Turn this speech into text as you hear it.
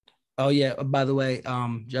Oh yeah. By the way,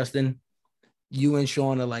 Justin, you and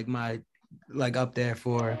Sean are up there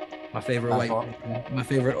for my favorite Dodgeball. my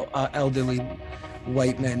favorite elderly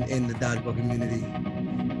white men in the dodgeball community.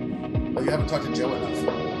 Oh, you haven't talked to Joe enough.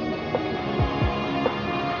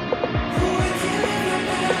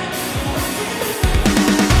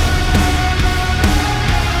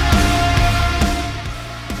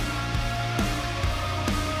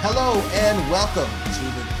 Hello and welcome to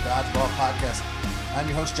the Dodgeball Podcast. I'm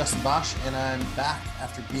your host, Justin Bosch, and I'm back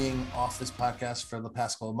after being off this podcast for the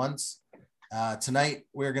past couple of months. Tonight,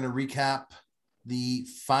 we're going to recap the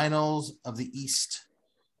finals of the East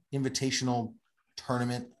Invitational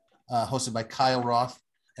Tournament hosted by Kyle Roth,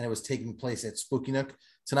 and it was taking place at Spooky Nook.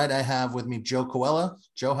 Tonight, I have with me Joe Colella.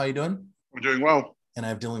 Joe, how you doing? I'm doing well. And I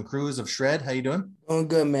have Dylon Cruz of Shred. How you doing? Doing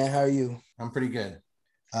good, man. How are you? I'm pretty good.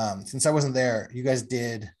 Since I wasn't there, you guys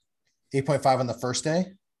did 8.5 on the first day.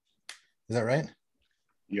 Is that right?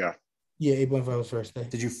 Yeah. Yeah, 8.5 was first day.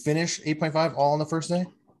 Did you finish 8.5 all on the first day?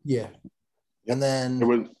 Yeah. And then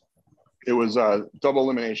it was double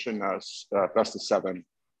elimination, best of 7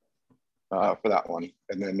 for that one.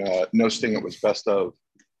 And then no sting, it was best of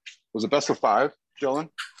 5, Dylan?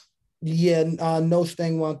 Yeah, no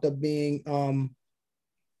sting wound up being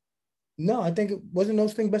no, I think it wasn't no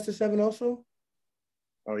sting best of 7 also.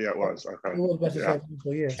 Oh yeah, it was. Okay. It was best of 7,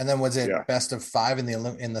 so yeah. And then was it best of 5 in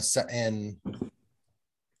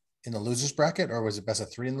the losers bracket, or was it best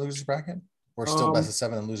of 3 in the losers bracket, or still best of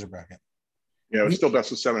 7 in loser bracket? Yeah, it was still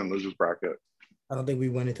best of 7 in losers bracket. I don't think we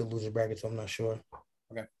went into loser bracket, so I'm not sure.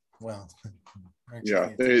 Okay. Well.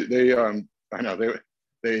 Yeah, they I know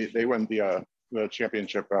they went the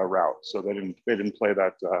championship route, so they didn't play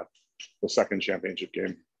that the second championship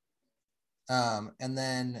game. And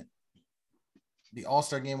then the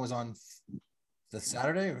All-Star game was on the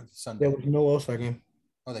Saturday or Sunday? There was no All-Star game.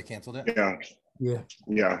 Oh, they canceled it? Yeah.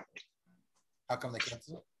 How come they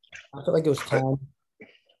canceled it? I felt like it was time.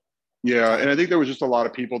 Yeah, and I think there was just a lot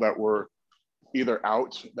of people that were either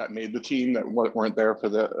out that made the team that weren't there for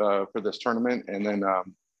this tournament, and then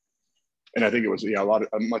and I think it was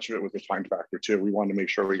much of it was the time factor too. We wanted to make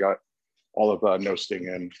sure we got all of no sting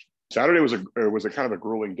in. Saturday was a kind of a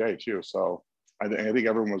grueling day too, so I think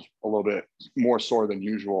everyone was a little bit more sore than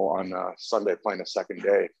usual on Sunday playing a second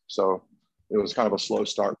day. So it was kind of a slow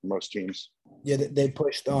start for most teams. Yeah, they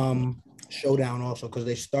pushed Showdown also because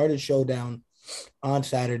they started Showdown on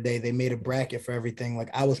Saturday. They made a bracket for everything. Like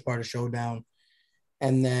I was part of Showdown.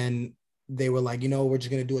 And then they were like, we're just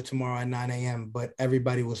going to do it tomorrow at 9 a.m. But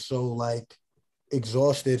everybody was so like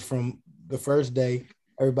exhausted from the first day.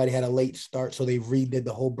 Everybody had a late start. So they redid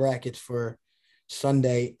the whole brackets for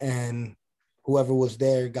Sunday, and whoever was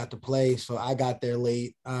there got to play. So I got there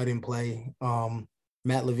late. I didn't play.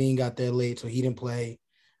 Matt Levine got there late, so he didn't play.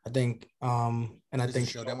 I think. And I think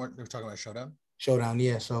Showdown. They were talking about Showdown. Showdown,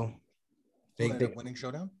 yeah. So they ended up winning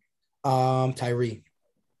Showdown. Tyree.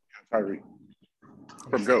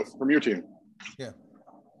 From your team. Yeah.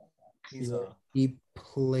 He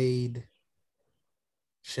played.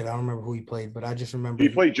 Shit, I don't remember who he played, but I just remember he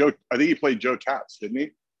played Joe. I think he played Joe Tats, didn't he?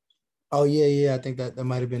 Oh yeah. I think that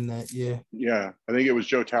might have been that. Yeah. Yeah, I think it was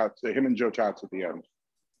Joe Tats. Him and Joe Tats at the end.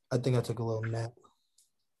 I think I took a little nap.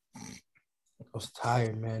 I was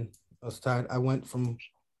tired, man. I was tired. I went from.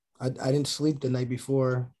 I didn't sleep the night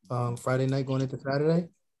before Friday night going into Saturday.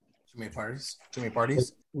 Too many parties.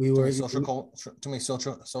 We were too many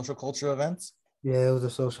social culture events. Yeah, it was a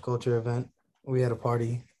social culture event. We had a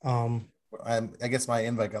party. I guess my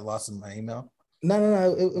invite got lost in my email.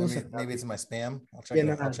 No. Maybe it's in my spam. I'll check.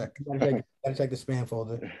 I'll check. Gotta check the spam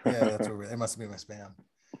folder. Yeah, that's it must be my spam.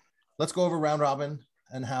 Let's go over round robin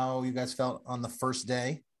and how you guys felt on the first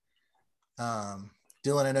day.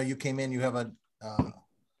 Dylon, I know you came in. You have a.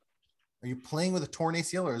 Are you playing with a torn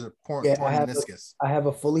ACL or is it torn meniscus? I have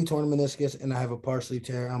a fully torn meniscus and I have a partial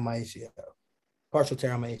tear on my ACL.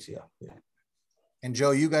 Yeah. And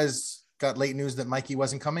Joe, you guys got late news that Mikey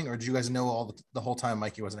wasn't coming, or did you guys know the whole time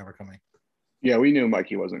Mikey wasn't ever coming? Yeah, we knew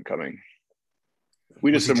Mikey wasn't coming.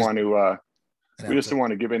 We just didn't want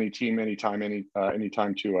to give any team any time to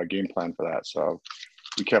game plan for that. So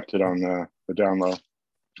we kept it on the down low.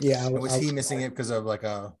 Yeah. Was he missing it because of like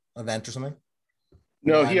a event or something?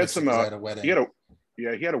 No, he had some. He had a wedding. He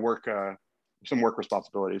had to work some work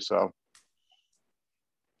responsibilities. So,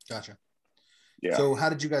 gotcha. Yeah. So, how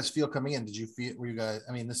did you guys feel coming in? Were you guys?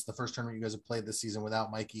 I mean, this is the first tournament you guys have played this season without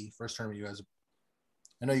Mikey. First tournament you guys.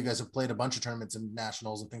 I know you guys have played a bunch of tournaments and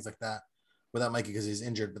nationals and things like that without Mikey because he's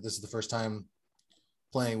injured. But this is the first time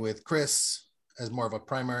playing with Chris as more of a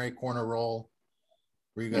primary corner role.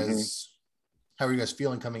 Were you guys? How are you guys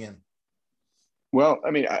feeling coming in? Well,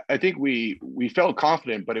 I mean, I think we felt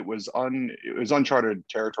confident, but it was uncharted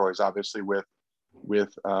territories, obviously, with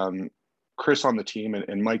Chris on the team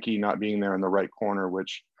and Mikey not being there in the right corner,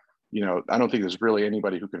 which, I don't think there's really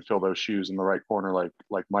anybody who can fill those shoes in the right corner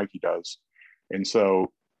like Mikey does. And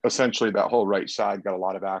so essentially that whole right side got a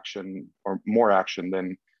lot of action, or more action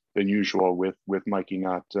than usual, with Mikey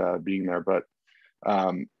not being there. But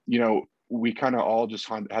we kind of all just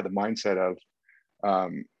had the mindset of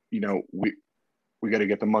we got to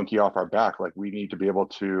get the monkey off our back. Like, we need to be able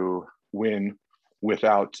to win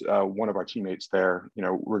without one of our teammates there,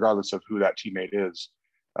 regardless of who that teammate is.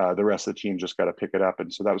 The rest of the team just got to pick it up.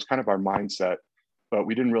 And so that was kind of our mindset, but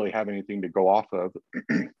we didn't really have anything to go off of.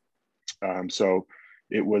 So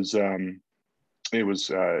it was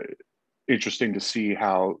interesting to see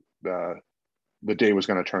how the day was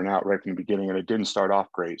going to turn out right from the beginning, and it didn't start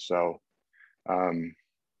off great. So we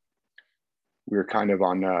were kind of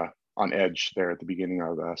on edge there at the beginning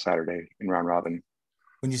of Saturday in round robin.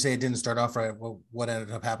 When you say it didn't start off right, well, what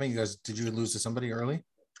ended up happening? Did you lose to somebody early?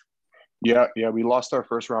 Yeah. We lost our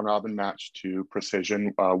first round robin match to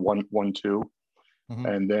Precision, 1-2. Mm-hmm.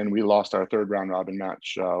 And then we lost our third round robin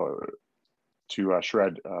match to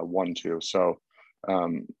Shred, 1-2. So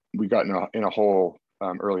we got in a hole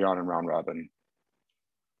early on in round robin.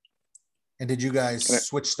 And did you guys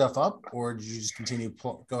switch stuff up, or did you just continue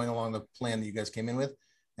going along the plan that you guys came in with?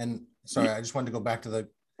 And sorry, I just wanted to go back to the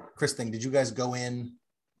Chris thing. Did you guys go in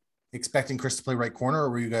expecting Chris to play right corner, or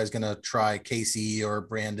were you guys going to try Casey or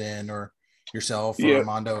Brandon or yourself or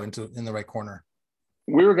Armando in the right corner?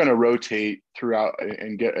 We were going to rotate throughout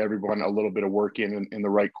and get everyone a little bit of work in the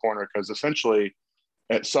right corner, because essentially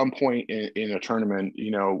at some point in a tournament,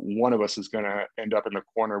 one of us is going to end up in the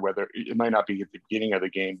corner, whether it might not be at the beginning of the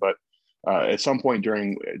game, but at some point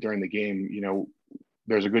during the game,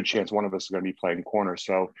 there's a good chance one of us is going to be playing corner.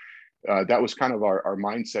 So that was kind of our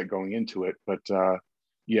mindset going into it. But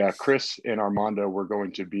Chris and Armando were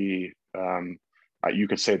going to be, you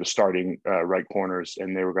could say, the starting right corners,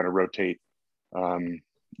 and they were going to rotate,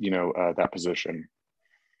 that position.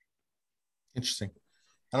 Interesting.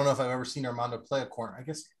 I don't know if I've ever seen Armando play a corner. I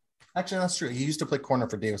guess actually that's true. He used to play corner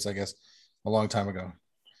for Davis, I guess, a long time ago.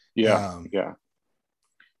 Yeah.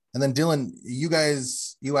 And then Dylon, you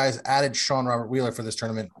guys added Sean Robert Wheeler for this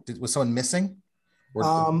tournament. Was someone missing,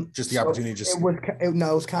 or just the opportunity? It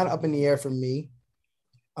was kind of up in the air for me.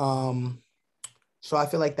 So I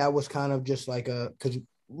feel like that was kind of just like because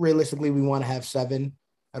realistically we want to have 7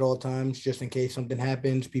 at all times, just in case something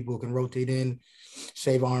happens. People can rotate in,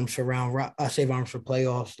 save arms for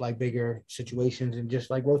playoffs, like bigger situations, and just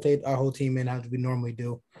like rotate our whole team in as we normally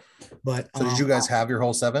do. But so did you guys have your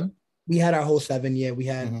whole 7? We had our whole 7. Yeah, we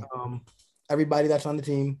had everybody that's on the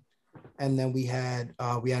team, and then we had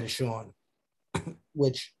Sean,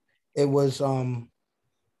 which it was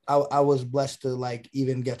I was blessed to like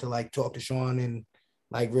even get to like talk to Sean and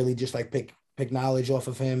like really just like pick knowledge off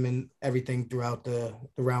of him and everything throughout the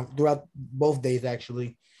round, throughout both days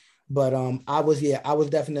actually. But I was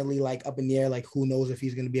definitely like up in the air, like who knows if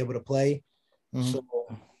he's going to be able to play. Mm-hmm. So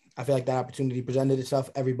I feel like that opportunity presented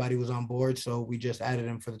itself. Everybody was on board, so we just added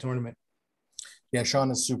him for the tournament. Yeah,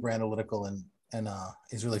 Sean is super analytical and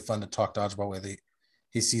he's really fun to talk dodgeball with.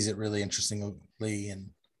 He sees it really interestingly and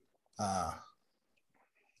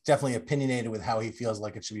definitely opinionated with how he feels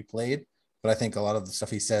like it should be played. But I think a lot of the stuff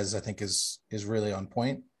he says, I think is really on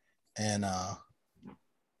point. And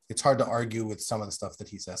it's hard to argue with some of the stuff that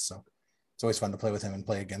he says. So it's always fun to play with him and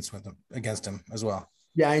play against him as well.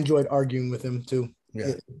 Yeah, I enjoyed arguing with him too.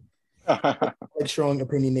 Yeah. Like strong,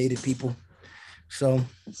 opinionated people. So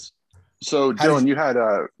Dylon, you had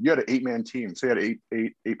an 8-man team. So you had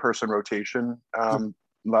an 8-person rotation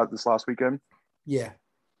this last weekend. Yeah.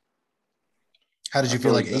 How did you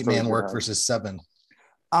feel like 8-man work versus 7?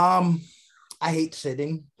 I hate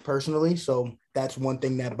sitting personally, so that's one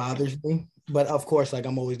thing that bothers me. But of course, like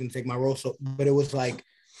I'm always gonna take my role. So, but it was like,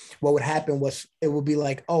 what would happen was it would be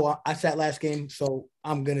like, oh, I sat last game, so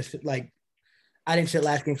I'm gonna sit. Like, I didn't sit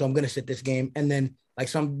last game, so I'm gonna sit this game. And then like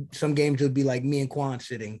some games would be like me and Quan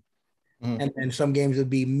sitting, and then some games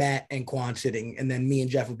would be Matt and Quan sitting, and then me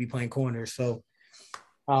and Jeff would be playing corners. So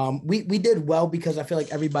we did well because I feel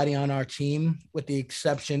like everybody on our team, with the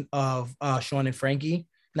exception of Sean and Frankie,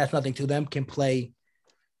 and that's nothing to them, can play.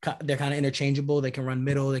 They're kind of interchangeable. They can run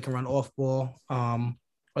middle, they can run off ball, or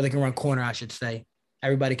they can run corner, I should say.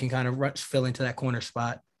 Everybody can kind of fill into that corner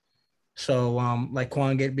spot. So like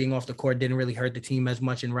Quan being off the court didn't really hurt the team as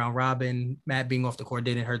much in round robin. Matt being off the court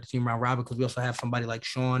didn't hurt the team round robin because we also have somebody like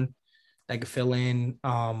Sean that could fill in.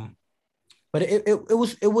 But it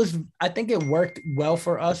was I think it worked well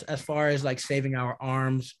for us as far as like saving our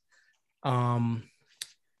arms.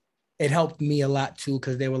 it helped me a lot too,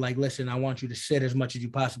 because they were like, listen, I want you to sit as much as you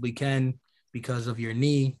possibly can because of your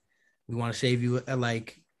knee. We want to save you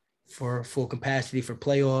like for full capacity for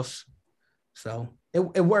playoffs. So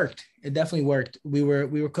it worked. It definitely worked. We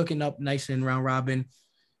were cooking up nice in round robin.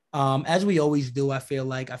 As we always do, I feel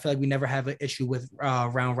like we never have an issue with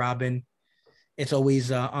round robin. It's always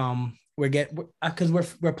because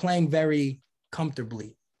we're playing very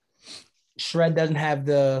comfortably. Shred doesn't have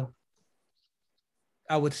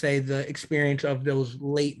I would say the experience of those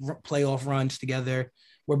late playoff runs together.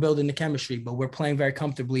 We're building the chemistry, but we're playing very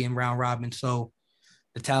comfortably in round robin. So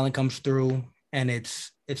the talent comes through, and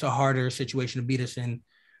it's a harder situation to beat us in.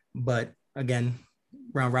 But again,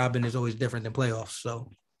 round robin is always different than playoffs.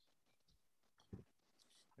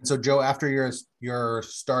 So Joe, after your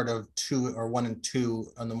start of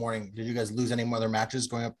 1-2 in the morning, did you guys lose any more other matches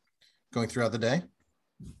going throughout the day?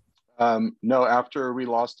 No, after we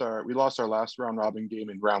lost our last round robin game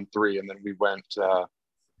in round 3, and then we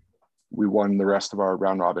won the rest of our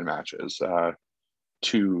round robin matches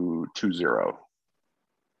 2-0,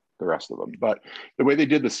 the rest of them. But the way they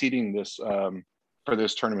did the seeding this for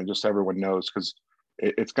this tournament, just so everyone knows, because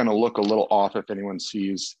it's going to look a little off if anyone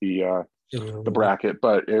sees the bracket.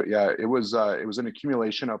 But it was an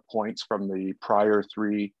accumulation of points from the prior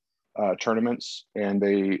 3 tournaments, and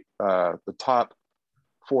the top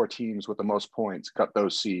 4 teams with the most points got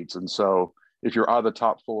those seeds. And so if you're out of the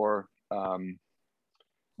top 4,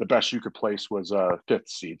 the best you could place was a 5th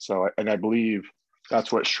seed. So, and I believe that's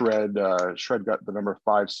what Shred got the number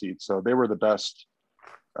 5 seed. So they were the best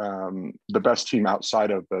team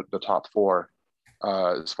outside of the top 4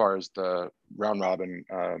 as far as the round robin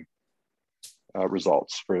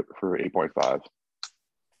results for 8.5.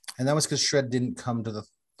 And that was because Shred didn't come to the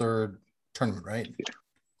 3rd tournament, right?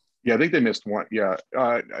 Yeah, I think they missed one. Yeah,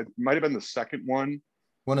 it might have been the second one.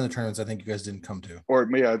 One of the tournaments I think you guys didn't come to. Or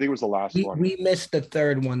yeah, I think it was the last one. We missed the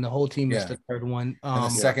 3rd one. The whole team missed the 3rd one. And the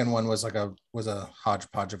second one was a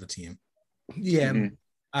hodgepodge of a team. Yeah, mm-hmm.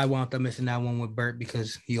 I wound up missing that one with Bert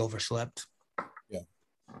because he overslept.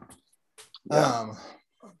 Yeah.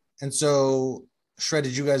 And so, Shred,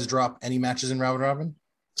 did you guys drop any matches in round robin?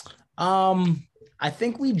 I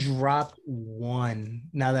think we dropped one.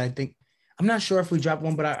 Now that I think, I'm not sure if we dropped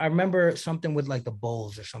one, but I remember something with like the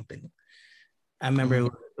Bulls or something. I remember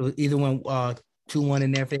it was either went 2-1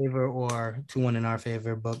 in their favor or 2-1 in our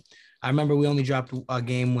favor. But I remember we only dropped a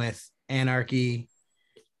game with Anarchy.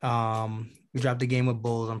 We dropped a game with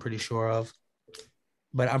Bulls, I'm pretty sure of.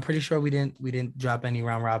 But I'm pretty sure we didn't drop any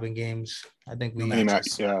round robin games. I think we Union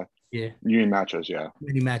matches, yeah.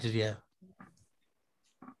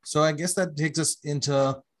 So I guess that takes us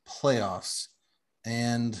into playoffs.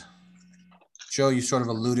 And Joe, you sort of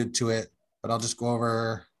alluded to it, but I'll just go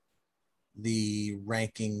over the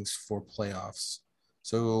rankings for playoffs.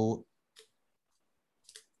 So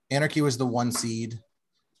Anarchy was the 1 seed,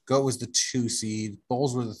 Goat was the 2 seed,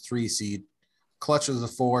 Bulls were the 3 seed, Clutch was the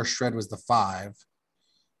 4, Shred was the 5,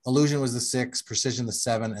 Illusion was the 6, Precision the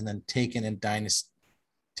 7, and then Taken and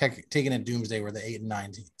Doomsday were the 8 and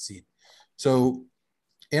 9 seed. So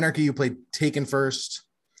Anarchy, you played Taken first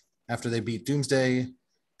after they beat Doomsday,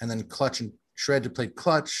 and then Clutch and Shred played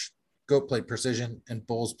Clutch, Goat played Precision, and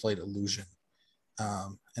Bulls played Illusion.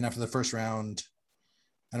 And after the first round,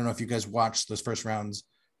 I don't know if you guys watched those first rounds.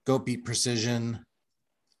 Goat beat Precision,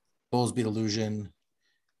 Bulls beat Illusion,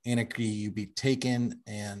 Anarchy you beat Taken,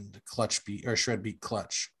 and Shred beat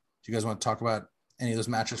Clutch. Do you guys want to talk about any of those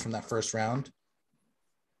matches from that first round?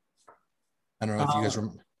 I don't know if you guys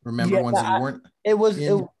remember ones that you weren't. It was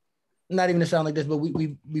not even to sound like this, but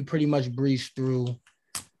we pretty much breezed through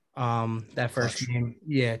that first game.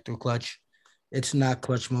 Yeah, through Clutch. It's not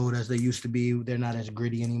Clutch mode as they used to be. They're not as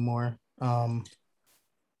gritty anymore. I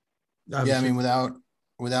mean,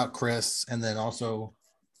 without Chris, and then also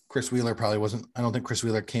Chris Wheeler probably wasn't. I don't think Chris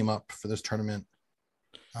Wheeler came up for this tournament.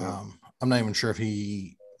 I'm not even sure if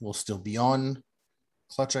he will still be on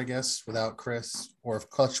Clutch, I guess, without Chris, or if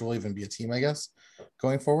Clutch will even be a team, I guess,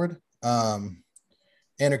 going forward.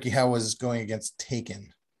 Anarchy, how was going against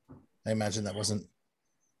Taken? I imagine that wasn't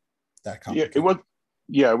that complicated. Yeah, it was.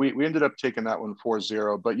 Yeah, we ended up taking that one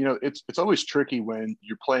 4-0. But, it's always tricky when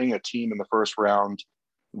you're playing a team in the first round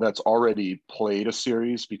that's already played a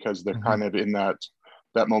series because they're kind of in that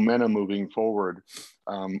momentum moving forward.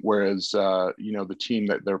 Whereas, the team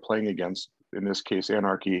that they're playing against, in this case,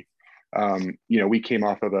 Anarchy, we came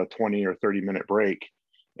off of a 20 or 30 minute break,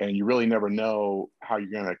 and you really never know how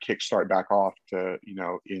you're going to kickstart back off to,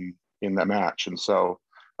 in that match. And so,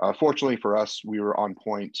 fortunately for us, we were on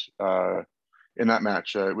point in that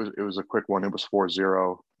match. It was a quick one. It was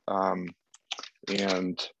 4-0.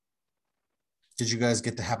 And Did you guys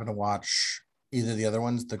get to happen to watch either of the other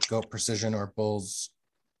ones, the Goat Precision or Bulls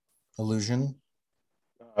Illusion?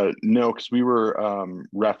 No, because we were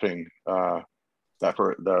reffing that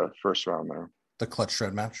for the first round there. The clutch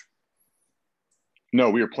shred match? No,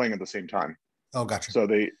 we were playing at the same time. Oh, gotcha. So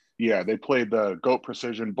they played the Goat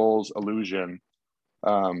Precision Bulls Illusion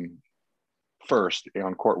first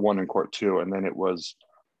on court 1 and court 2, and then it was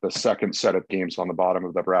the second set of games on the bottom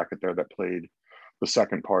of the bracket there that played the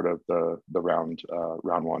second part of the round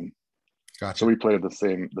 1. Gotcha. So we played at the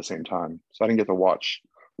same time. So I didn't get to watch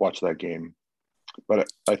that game, but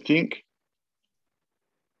I think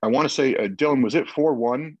I want to say, Dylan, was it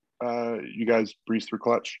 4-1? You guys breezed through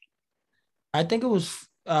clutch. I think it was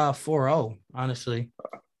 4-0. Honestly,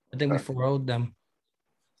 I think we 4-0'd them.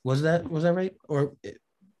 Was that right? Or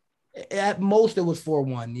at most it was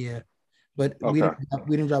 4-1. Yeah, but we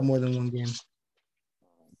didn't drop more than one game.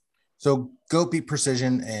 So Goat beat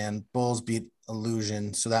Precision and Bulls beat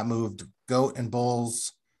Illusion. So that moved Goat and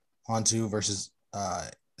Bulls onto versus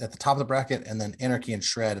at the top of the bracket, and then Anarchy and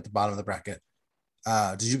Shred at the bottom of the bracket.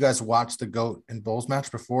 Did you guys watch the Goat and Bulls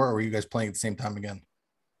match before, or were you guys playing at the same time again?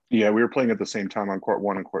 Yeah, we were playing at the same time on court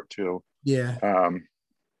 1 and court 2. Yeah.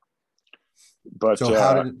 But so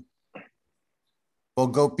how did it? Well,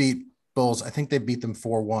 Goat beat Bulls. I think they beat them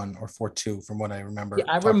 4-1 or 4-2 from what I remember. Yeah,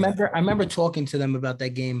 I remember talking to them about that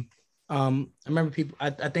game. I remember people. I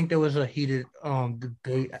think there was a heated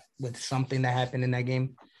debate with something that happened in that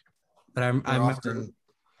game. But I remember.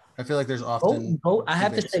 I feel like there's often. Goat, I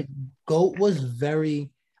have to say, Goat was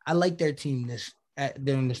very. I liked their team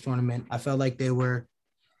during this tournament. I felt like they were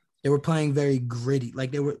playing very gritty.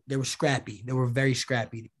 Like they were scrappy. They were very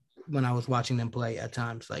scrappy when I was watching them play at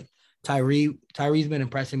times. Like Tyree's been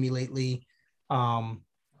impressing me lately.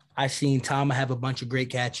 I've seen Tama have a bunch of great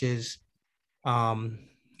catches.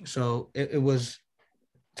 So it was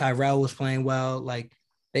Tyrell was playing well. Like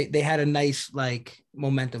they had a nice like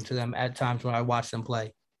momentum to them at times when I watched them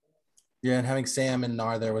play. Yeah, and having Sam and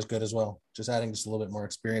Nar there was good as well. Just adding just a little bit more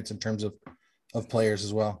experience in terms of players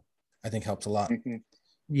as well, I think helps a lot. Mm-hmm.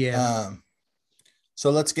 Yeah.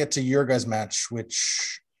 So let's get to your guys' match,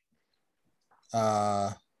 which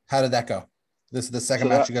how did that go? This is the second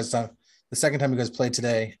match you guys done. The second time you guys played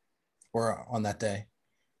today or on that day.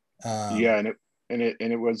 Yeah, and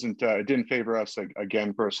it wasn't it didn't favor us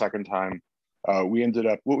again for a second time. We ended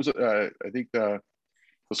up, what was it? I think the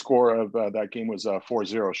score of that game was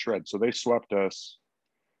 4-0 Shred. So they swept us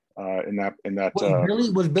in that.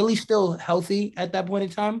 Was Billy still healthy at that point in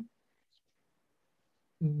time?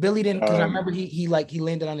 Billy didn't, because I remember he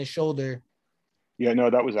landed on his shoulder. Yeah, no,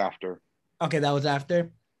 that was after. Okay, that was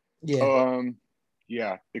after. Yeah.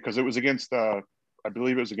 Yeah, because it was against I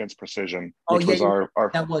believe it was against Precision, which was our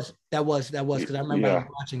that was because I remember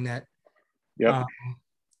watching that. Yeah.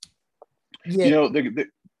 Yeah. You know,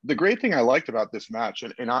 the great thing I liked about this match,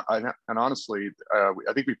 and honestly, I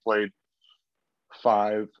think we played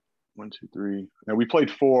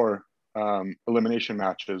 4 elimination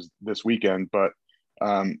matches this weekend, but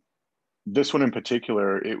this one in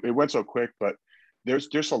particular, it went so quick, but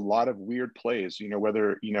there's a lot of weird plays, you know,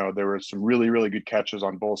 whether, you know, there were some really, really good catches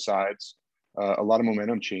on both sides, a lot of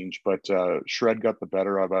momentum change, but Shred got the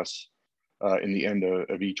better of us in the end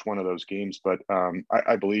of each one of those games. But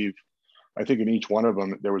I think in each one of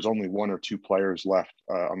them, there was only 1 or 2 players left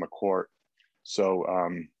on the court. So,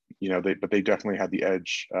 you know, they definitely had the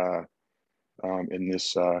edge in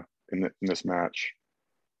this match.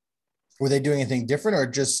 Were they doing anything different, or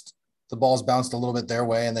just the balls bounced a little bit their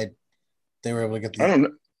way and they were able to get the? I don't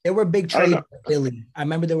know. There were big trades with Billy. I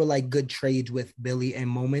remember there were like good trades with Billy in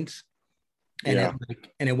moments, and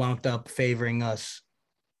it wound up favoring us.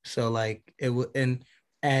 So like it would,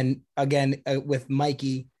 and again with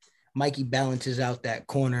Mikey balances out that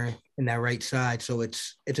corner in that right side. So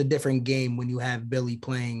it's a different game when you have Billy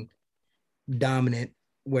playing dominant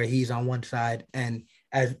where he's on one side. And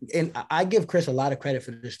I give Chris a lot of credit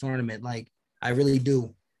for this tournament. Like I really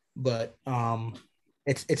do, but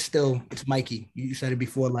it's still Mikey. You said it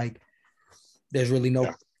before, like there's really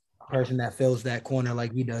no person that fills that corner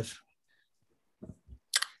like he does.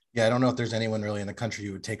 Yeah, I don't know if there's anyone really in the country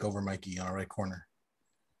who would take over Mikey on a right corner.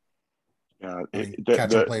 Yeah,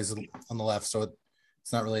 catcher plays on the left, so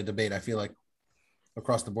it's not really a debate. I feel like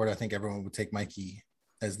across the board, I think everyone would take Mikey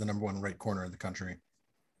as the number 1 right corner in the country.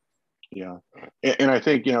 Yeah, and I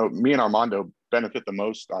think, you know, me and Armando benefit the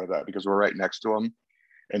most out of that because we're right next to him,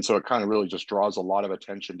 and so it kind of really just draws a lot of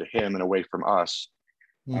attention to him and away from us.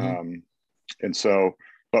 Mm-hmm. And so,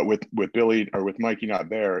 but with Billy or with Mikey not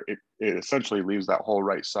there, it essentially leaves that whole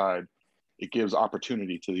right side. It gives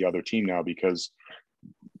opportunity to the other team now because,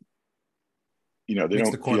 they Makes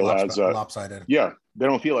don't the court feel as lopsided. yeah, they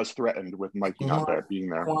don't feel as threatened with Mikey not there being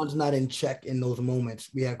there. Quan's not in check in those moments.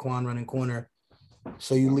 We had Quan running corner,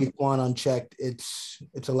 so you leave Quan unchecked, it's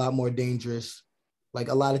a lot more dangerous. Like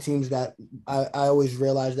a lot of teams that I always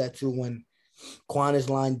realize that too, when Quan is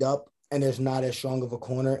lined up and there's not as strong of a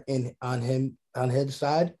corner on his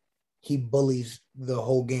side, he bullies the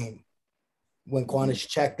whole game. When Quan is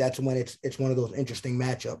checked, that's when it's one of those interesting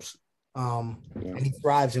matchups. And he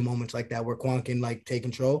thrives in moments like that where Quan can like take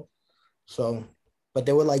control. So, but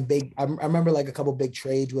there were like big. I remember like a couple big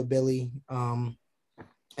trades with Billy. And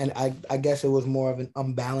I guess it was more of an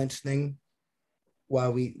unbalanced thing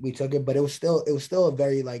while we took it, but it was still a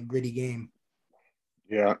very like gritty game.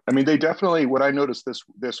 Yeah, I mean, they definitely. What I noticed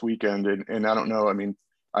this weekend, and I don't know. I mean,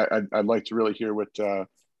 I'd like to really hear what the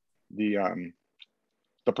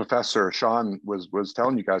professor Sean was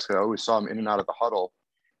telling you guys. I always saw him in and out of the huddle,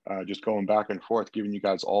 just going back and forth, giving you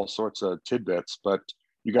guys all sorts of tidbits. But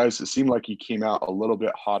you guys, it seemed like he came out a little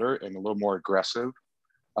bit hotter and a little more aggressive.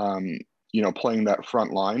 Playing that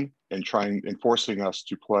front line and forcing us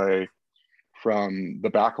to play from the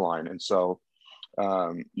back line. And so,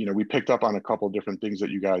 we picked up on a couple of different things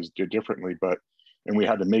that you guys did differently, and we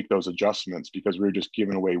had to make those adjustments because we were just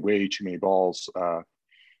giving away way too many balls,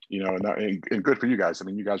 and good for you guys. I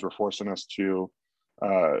mean, you guys were forcing us to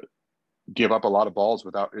give up a lot of balls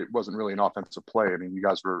it wasn't really an offensive play. I mean, you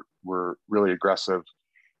guys were really aggressive.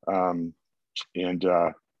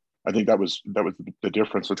 I think that was the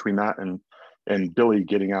difference between that and Billy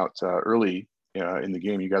getting out early in the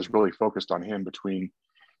game. You guys really focused on him between,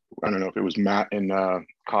 I don't know if it was Matt and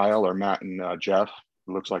Kyle or Matt and Jeff.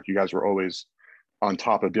 It looks like you guys were always on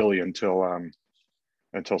top of Billy until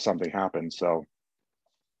something happened. So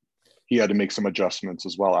he had to make some adjustments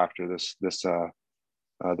as well after this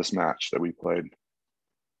match that we played.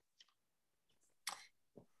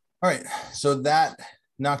 All right, so that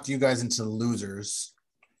knocked you guys into losers.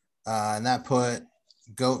 And that put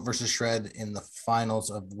Goat versus Shred in the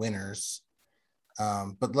finals of winners.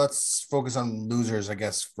 But let's focus on losers, I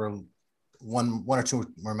guess, for one or two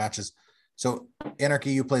more matches. So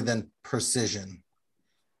Anarchy, you played then Precision.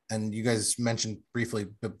 And you guys mentioned briefly,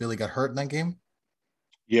 but Billy got hurt in that game?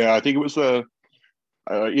 Yeah, I think it was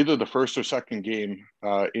either the first or second game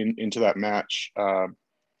into that match.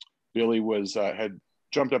 Billy had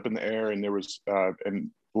jumped up in the air and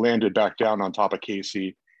and landed back down on top of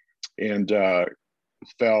Casey and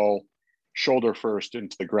fell shoulder first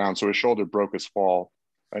into the ground. So his shoulder broke his fall,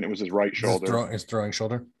 and it was his right shoulder. His throwing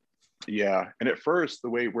shoulder? Yeah. And at first, the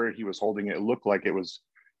way where he was holding it, it looked like it was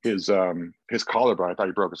his collarbone. I thought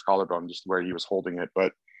he broke his collarbone just where he was holding it.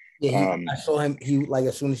 But yeah, I saw him. He like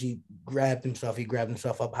as soon as he grabbed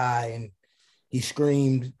himself up high and he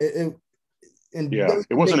screamed. It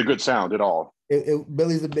wasn't a good sound at all.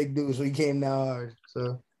 Billy's a big dude, so he came down hard.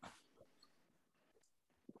 So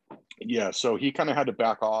yeah, so he kind of had to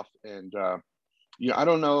back off, and I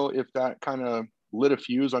don't know if that kind of lit a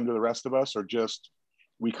fuse under the rest of us, or just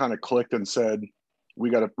we kind of clicked and said we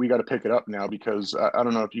got to pick it up now, because I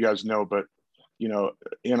don't know if you guys know, but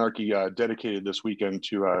Anarchy dedicated this weekend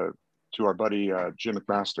to our buddy Jim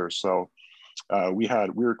McMaster. So we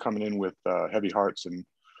were coming in with heavy hearts, and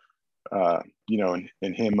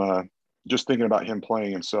and him just thinking about him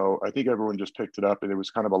playing, and so I think everyone just picked it up, and it was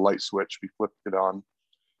kind of a light switch. We flipped it on.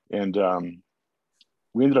 And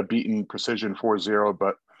we ended up beating Precision 4-0.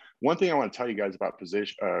 But one thing I want to tell you guys about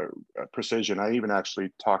Precision, I even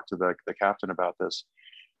actually talked to the captain about this.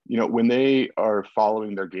 When they are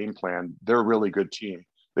following their game plan, they're a really good team.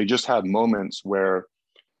 They just have moments where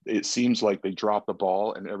it seems like they drop the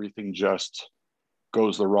ball and everything just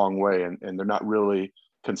goes the wrong way, and they're not really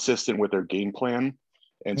consistent with their game plan.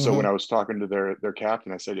 And so when I was talking to their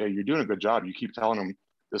captain, I said, "Hey, you're doing a good job. You keep telling them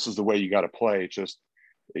this is the way you got to play. It's just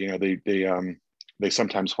they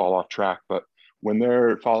sometimes fall off track, but when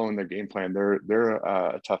they're following their game plan, they're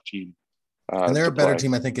a tough team. And they're a better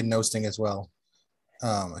team, I think, in no-sting as well.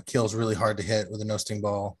 Akil's really hard to hit with a no-sting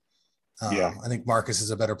ball. I think Marcus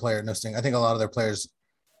is a better player at no-sting. I think a lot of their players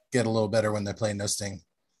get a little better when they're playing no-sting.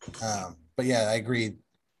 But yeah, I agree.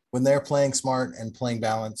 When they're playing smart and playing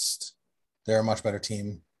balanced, they're a much better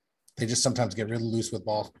team. They just sometimes get really loose with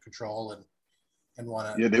ball control and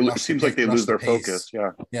want to. Yeah, it seems like they lose their focus.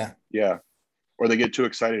 Yeah. Or they get too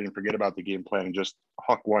excited and forget about the game plan and just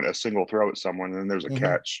huck a single throw at someone, and then there's a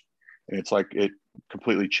catch, and it's like it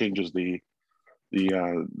completely changes the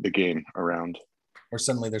game around. Or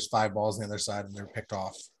suddenly there's 5 balls on the other side and they're picked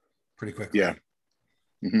off pretty quickly. Yeah.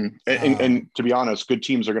 And to be honest, good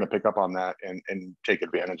teams are going to pick up on that and take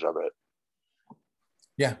advantage of it.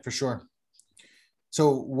 Yeah, for sure.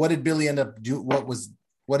 So what did Billy end up do? What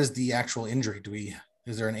what is the actual injury?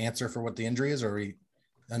 Is there an answer for what the injury is, or are we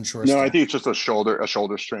unsure? No, still? I think it's just a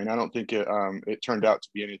shoulder strain. I don't think it turned out to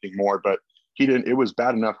be anything more, but he didn't. It was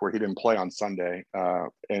bad enough where he didn't play on Sunday,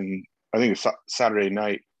 and I think it's Saturday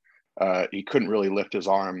night. He couldn't really lift his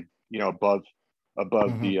arm, above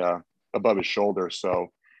above his shoulder. So,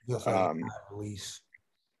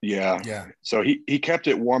 yeah. So he kept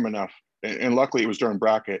it warm enough, and luckily it was during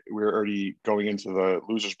bracket. We were already going into the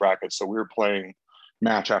losers bracket, so we were playing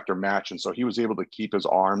match after match, and so he was able to keep his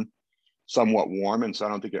arm somewhat warm, and so I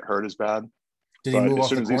don't think it hurt as bad. Did he move off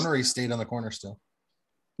the corner, or he stayed on the corner still?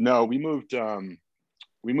 No, we moved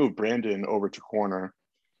Brandon over to corner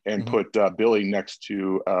and put Billy next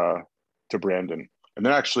to Brandon, and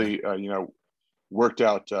that actually worked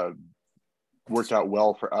out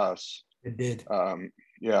well for us. It did.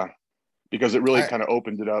 Yeah, because it really kind of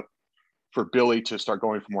opened it up for Billy to start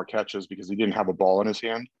going for more catches because he didn't have a ball in his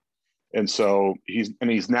hand. And so he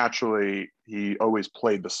always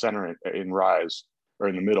played the center in rise or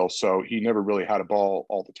in the middle. So he never really had a ball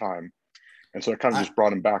all the time. And so it kind of just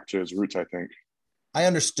brought him back to his roots, I think. I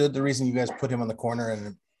understood the reason you guys put him on the corner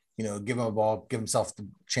and, give him a ball, give himself the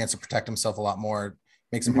chance to protect himself a lot more,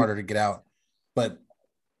 makes him harder to get out. But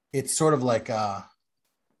it's sort of like,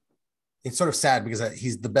 it's sort of sad because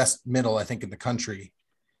he's the best middle, I think, in the country.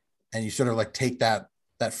 And you sort of like take that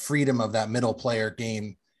freedom of that middle player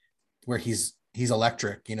game where he's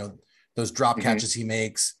electric, those drop catches he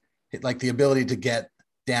makes, like the ability to get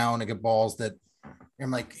down and get balls that I'm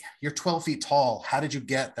like, you're 12 feet tall. How did you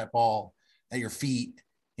get that ball at your feet,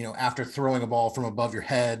 after throwing a ball from above your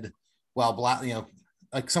head while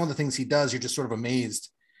like some of the things he does, you're just sort of amazed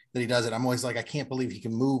that he does it. I'm always like, I can't believe he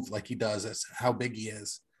can move like he does. That's how big he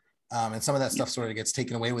is. And some of that stuff sort of gets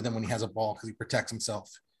taken away with him when he has a ball because he protects himself.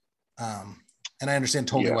 And I understand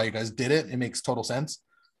totally why you guys did it. It makes total sense.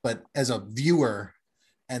 But as a viewer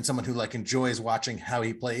and someone who like enjoys watching how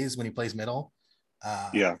he plays when he plays middle,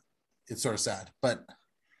 it's sort of sad. But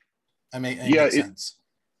it makes sense.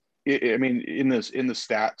 I mean, in the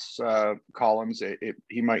stats columns,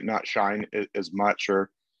 he might not shine as much, or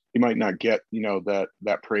he might not get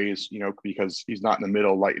that praise, because he's not in the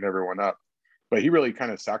middle lighting everyone up. But he really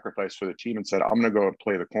kind of sacrificed for the team and said, "I'm going to go and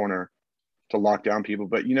play the corner to lock down people."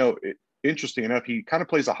 But interesting enough, he kind of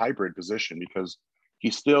plays a hybrid position because he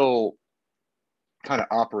still kind of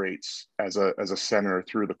operates as a center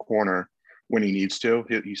through the corner when he needs to.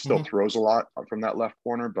 He still throws a lot from that left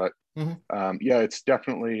corner, but it's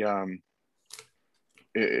definitely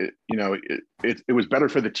it was better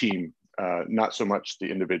for the team, not so much the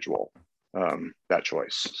individual, that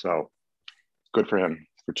choice. So good for him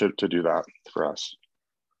to do that for us.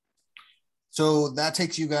 So that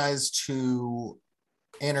takes you guys to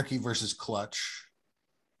Anarchy versus Clutch.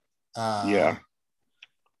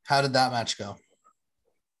 How did that match go?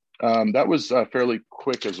 That was fairly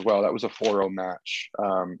quick as well. That was a 4-0 match.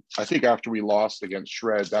 I think after we lost against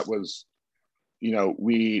Shred, that was,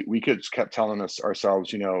 we kept telling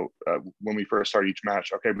ourselves, when we first started each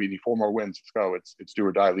match, okay, we need 4 more wins. Let's go. It's do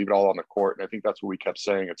or die. Leave it all on the court. And I think that's what we kept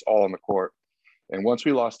saying. It's all on the court. And once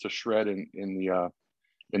we lost to Shred in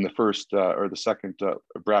the first or the second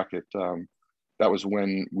bracket, that was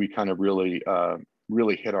when we kind of really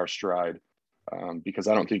hit our stride, because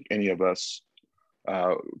I don't think any of us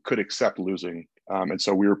could accept losing, and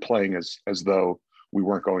so we were playing as though we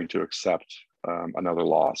weren't going to accept another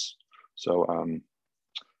loss. So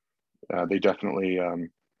they definitely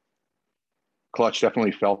Clutch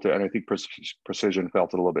definitely felt it, and I think Precision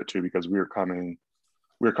felt it a little bit too, because we were coming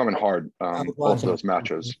hard both of those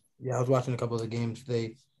matches. Yeah, I was watching a couple of the games.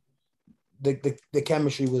 The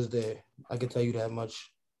chemistry was there. I can tell you that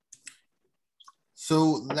much.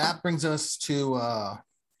 So that brings us to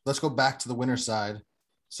let's go back to the winner's side.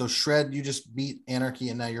 So Shred, you just beat Anarchy,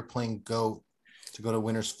 and now you're playing GOAT to go to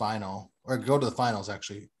winner's final, or go to the finals.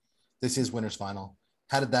 Actually, this is winner's final.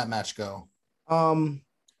 How did that match go?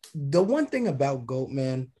 The one thing about GOAT,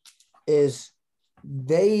 man, is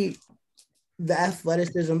the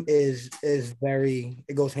athleticism is very,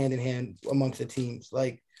 it goes hand in hand amongst the teams.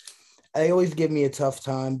 Like, they always give me a tough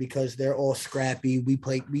time because they're all scrappy. We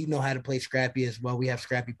know how to play scrappy as well. We have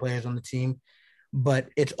scrappy players on the team, but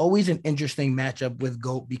it's always an interesting matchup with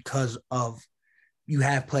GOAT because of, you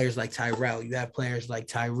have players like Tyrell, you have players like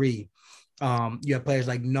Tyree, you have players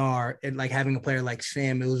like Nar, and like having a player like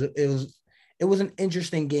Sam. It was an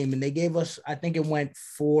interesting game, and they gave us, I think it went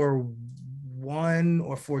 4-1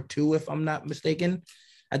 or 4-2 if I'm not mistaken.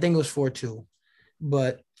 I think it was 4-2,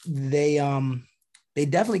 but they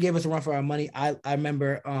definitely gave us a run for our money. I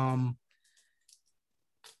remember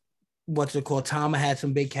what's it called? Tama had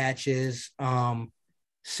some big catches.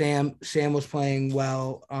 Sam was playing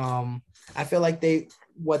well. I feel like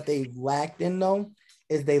what they lacked in though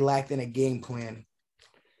is they lacked in a game plan.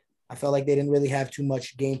 I felt like they didn't really have too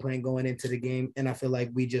much game plan going into the game, and I feel like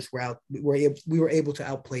we just we were able to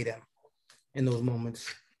outplay them in those moments.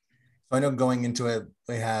 So I know going into it,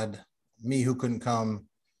 they had me who couldn't come,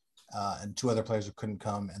 and two other players who couldn't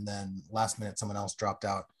come, and then last minute someone else dropped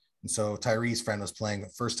out, and so Tyree's friend was playing the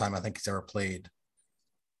first time I think he's ever played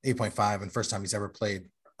 8.5, and first time he's ever played.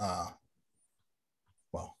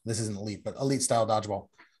 Well, this isn't elite, but elite style dodgeball.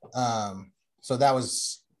 So that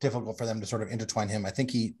was difficult for them to sort of intertwine him. I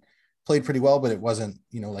think he played pretty well, but it wasn't,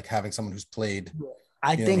 like having someone who's played.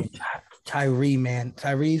 I think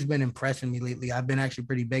Tyree's been impressing me lately. I've been actually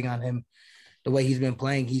pretty big on him. The way he's been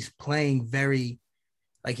playing, he's playing very,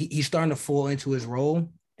 like he's starting to fall into his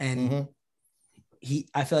role, and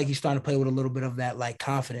I feel like he's starting to play with a little bit of that like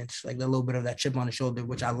confidence, like a little bit of that chip on the shoulder,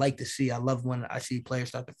 which I like to see. I love when I see players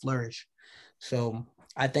start to flourish. So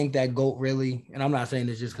I think that GOAT really, and I'm not saying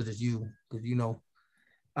this just because it's you, because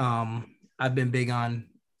I've been big on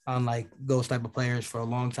like those type of players for a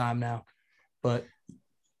long time now. But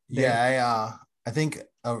I think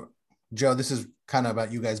Joe, this is kind of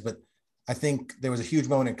about you guys, but I think there was a huge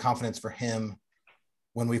moment in confidence for him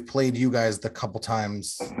when we played you guys the couple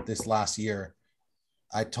times this last year.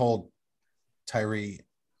 I told Tyree,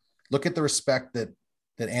 look at the respect that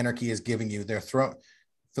Anarchy is giving you. They're for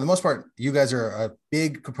the most part, you guys are a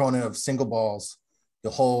big component of single balls.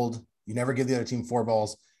 You'll hold, you never give the other team 4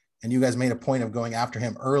 balls. And you guys made a point of going after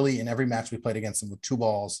him early in every match we played against him with 2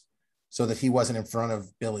 balls so that he wasn't in front of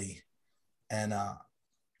Billy. And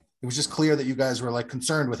it was just clear that you guys were like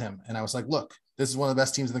concerned with him. And I was like, look, this is one of the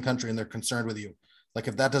best teams in the country and they're concerned with you. Like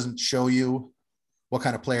if that doesn't show you what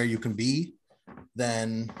kind of player you can be,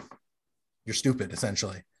 then you're stupid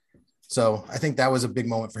essentially. So I think that was a big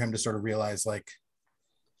moment for him to sort of realize like,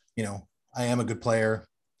 I am a good player.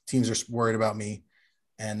 Teams are worried about me.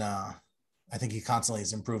 And I think he constantly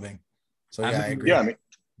is improving. So I agree.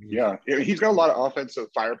 Yeah, he's got a lot of offensive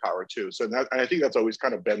firepower too. So I think that's always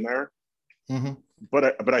kind of been there. Mm-hmm.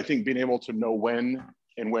 But I think being able to know when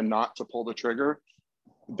and when not to pull the trigger,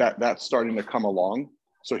 that's starting to come along.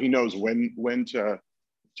 So he knows when to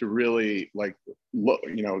really like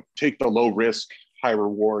take the low risk, high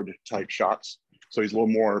reward type shots. So he's a little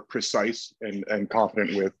more precise and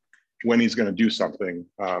confident with when he's going to do something.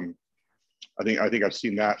 I think I've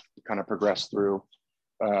seen that kind of progress through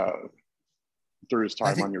his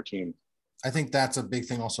time on your team. I think that's a big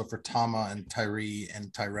thing also for Tama and Tyree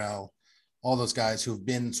and Tyrell, all those guys who've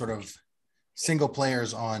been sort of single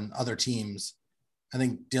players on other teams. I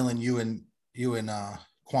think Dylan, you and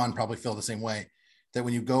Quan probably feel the same way, that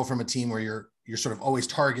when you go from a team where you're sort of always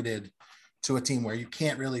targeted to a team where you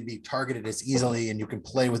can't really be targeted as easily and you can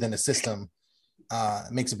play within a system,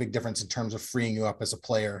 it makes a big difference in terms of freeing you up as a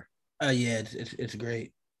player. Yeah, it's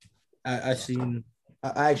great. It's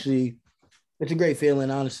a great feeling,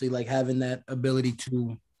 honestly, like having that ability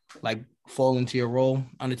to like fall into your role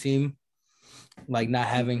on the team, like not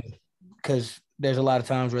having, because there's a lot of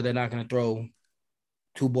times where they're not going to throw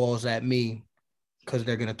 2 balls at me because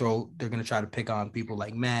they're going to try to pick on people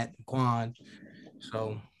like Matt and Quan.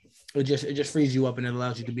 So it just frees you up and it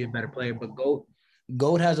allows you to be a better player. But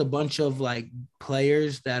GOAT has a bunch of like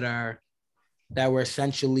players that were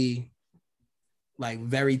essentially like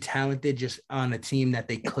very talented just on a team that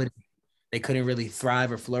they couldn't really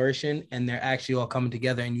thrive or flourish in, and they're actually all coming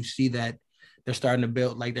together, and you see that they're starting to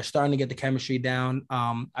get the chemistry down.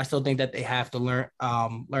 I still think that they have to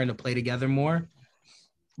learn to play together more,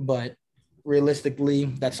 but realistically,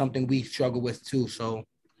 that's something we struggle with too. So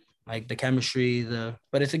like the chemistry,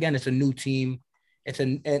 but it's a new team.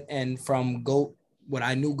 And from GOAT, what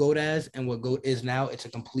I knew GOAT as and what GOAT is now, it's a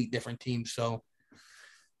complete different team. So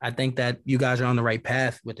I think that you guys are on the right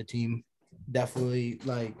path with the team. Definitely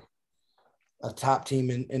like a top team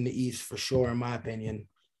in the East for sure, in my opinion.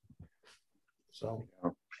 So,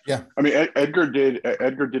 yeah. I mean, Edgar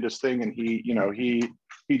did his thing, and he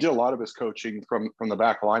did a lot of his coaching from the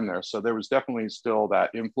back line there. So there was definitely still that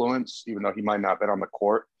influence, even though he might not have been on the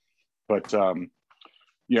court. But and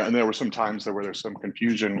there were some times where there's some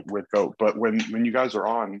confusion with GOAT. But when you guys are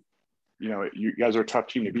on, you guys are a tough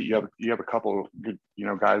team to beat. You have a couple of good,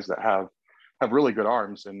 guys that have really good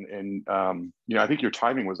arms, and I think your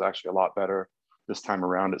timing was actually a lot better this time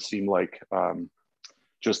around. It seemed like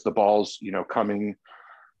just the balls, coming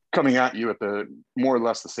at you at the more or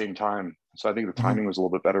less the same time. So I think the timing was a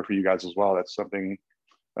little bit better for you guys as well. That's something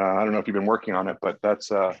I don't know if you've been working on it, but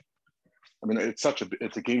that's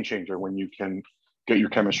it's a game changer when you can get your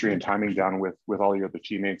chemistry and timing down with all your other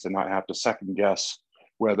teammates and not have to second guess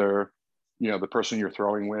whether the person you're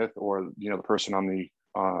throwing with, or, the person on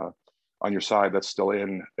your side that's still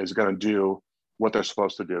in is going to do what they're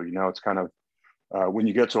supposed to do. It's kind of, when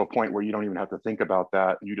you get to a point where you don't even have to think about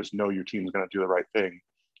that, you just know your team's going to do the right thing.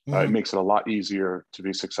 It makes it a lot easier to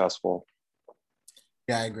be successful.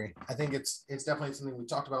 Yeah, I agree. I think it's definitely something we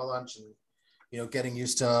talked about at lunch, and, getting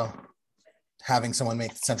used to having someone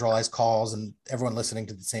make centralized calls and everyone listening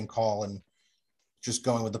to the same call and just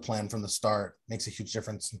going with the plan from the start makes a huge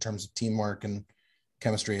difference in terms of teamwork and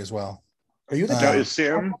chemistry as well. Are you the now, is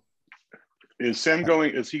Sam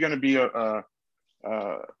going? Is he going to be a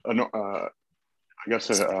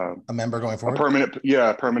member going forward? A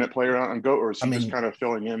permanent player on GOAT, or is he just kind of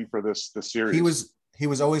filling in for this series? He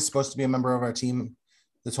was always supposed to be a member of our team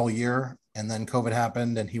this whole year, and then COVID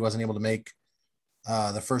happened, and he wasn't able to make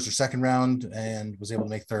the first or second round, and was able to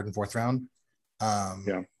make third and fourth round. I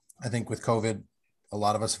think with COVID, a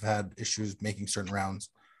lot of us have had issues making certain rounds.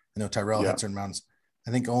 I know Tyrell had certain rounds.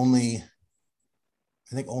 I think only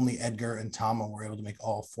Edgar and Tama were able to make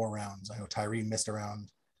all 4 rounds. I know Tyree missed a round.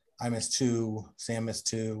 I missed 2. Sam missed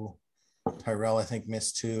 2. Tyrell, I think,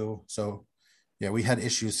 missed 2. So, yeah, we had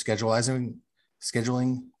issues scheduling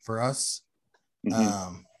for us.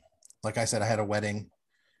 Like I said, I had a wedding,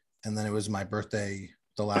 and then it was my birthday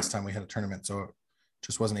the last time we had a tournament, so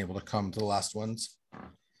just wasn't able to come to the last ones.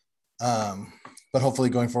 But hopefully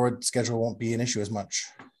going forward, schedule won't be an issue as much.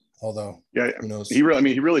 Although, who knows? He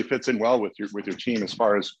really fits in well with your team as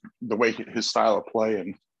far as the way his style of play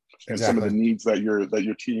and some of the needs that your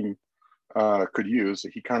team could use.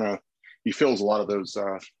 He fills a lot of those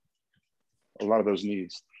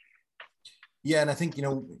needs. Yeah, and I think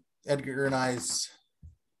Edgar and I's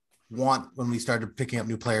want when we started picking up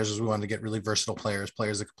new players is we wanted to get really versatile players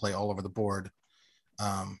that could play all over the board.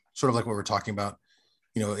 Sort of like what we're talking about.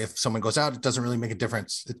 If someone goes out, it doesn't really make a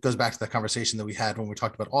difference. It goes back to the conversation that we had when we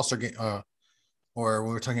talked about All-Star game, or when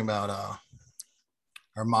we were talking about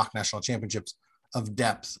our mock national championships of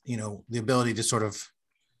depth. The ability to sort of,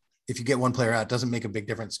 if you get one player out, it doesn't make a big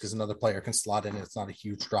difference because another player can slot in. It's not a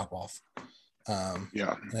huge drop off. And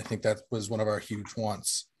I think that was one of our huge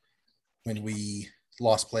wants when we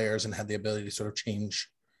lost players and had the ability to sort of change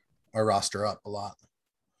our roster up a lot.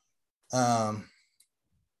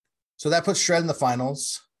 So that puts Shred in the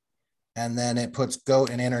finals, and then it puts GOAT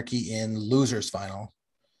and Anarchy in losers final.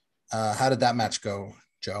 How did that match go,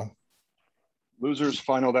 Joe? Losers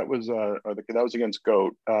final, that was against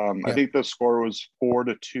GOAT. I think the score was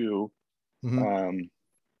 4-2.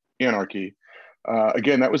 Anarchy.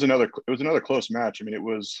 Again, it was another close match. I mean, it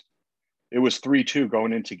was 3-2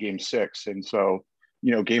 going into game 6, and so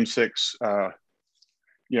game 6 could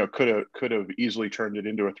have easily turned it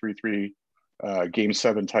into a 3-3 game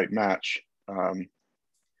 7 type match. I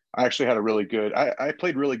actually had I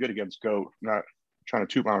played really good against GOAT. Not trying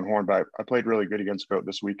to toot my own horn, but I played really good against GOAT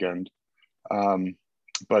this weekend.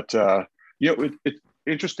 It's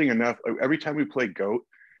interesting enough. Every time we play GOAT,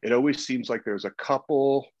 it always seems like there's a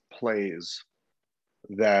couple plays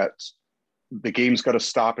that the game's got to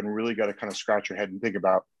stop and really got to kind of scratch your head and think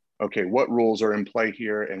about, okay, what rules are in play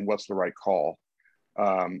here and what's the right call.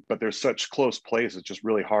 But there's such close plays, it's just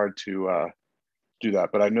really hard to do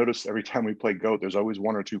that. But I noticed every time we play GOAT, there's always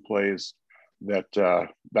 1 or 2 plays that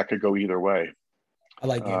could go either way. I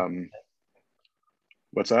like it.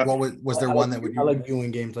 What's that? Was there one that would? I like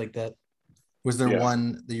viewing games like that. Was there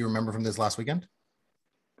one that you remember from this last weekend?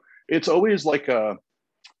 It's always like someone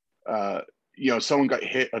got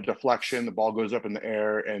hit, a deflection, the ball goes up in the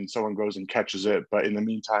air and someone goes and catches it. But in the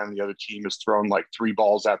meantime, the other team has thrown like 3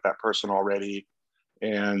 balls at that person already.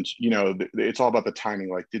 And, it's all about the timing.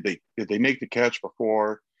 Like, did they make the catch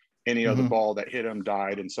before any other ball that hit them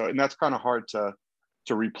died? And that's kind of hard to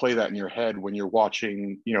replay that in your head when you're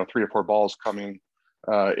watching, 3 or 4 balls coming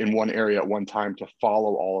in one area at one time to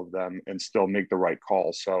follow all of them and still make the right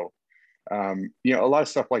call. So, a lot of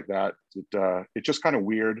stuff like that. It's just kind of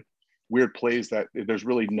weird plays that there's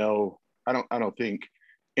really I don't think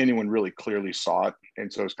anyone really clearly saw it.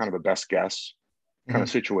 And so it's kind of a best guess kind of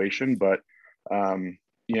situation, but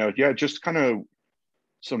just kind of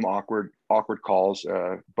some awkward calls.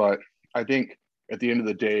 But I think at the end of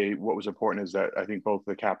the day, what was important is that I think both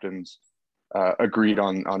the captains agreed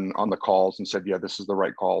on the calls and said, yeah, this is the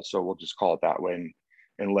right call. So we'll just call it that way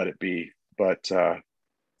and let it be. But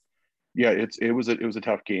it was a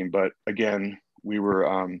tough game. But again, we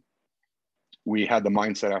had the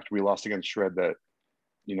mindset after we lost against Shred that,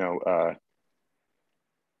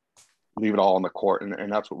 leave it all on the court.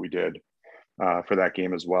 And that's what we did for that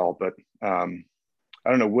game as well. But I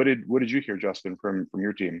don't know, what did you hear, Justin, from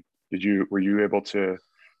your team? Were you able to?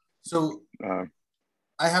 So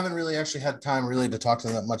I haven't really actually had time really to talk to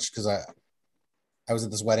them that much because I was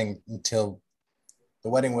at this wedding until the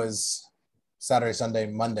wedding was Saturday, Sunday,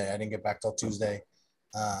 Monday. I didn't get back till Tuesday.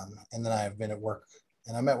 And then I've been at work,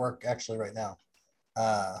 and I'm at work actually right now.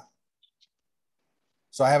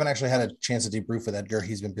 So I haven't actually had a chance to debrief with Edgar.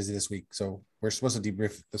 He's been busy this week. So we're supposed to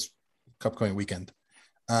debrief this upcoming weekend.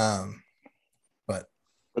 But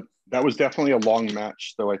that was definitely a long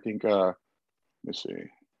match, though. I think, let me see.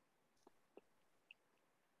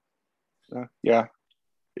 Yeah,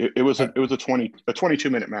 it was a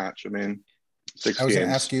 22-minute match. I mean, 6 games. I was going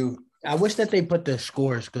to ask you. I wish that they put the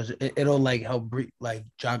scores because it'll like help like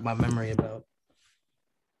jog my memory about.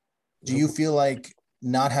 Do you feel like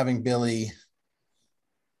not having Billy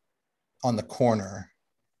on the corner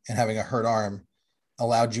and having a hurt arm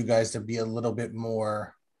allowed you guys to be a little bit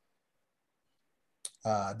more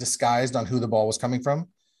disguised on who the ball was coming from?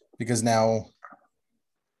 Because now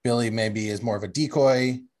Billy maybe is more of a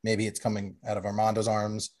decoy. Maybe it's coming out of Armando's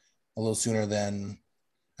arms a little sooner than,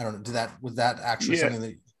 I don't know. Was that actually something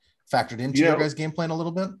that factored into your guys' game plan a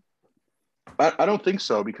little bit? I don't think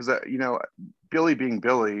so, because Billy being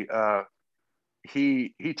Billy,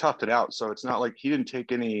 he toughed it out. So it's not like he didn't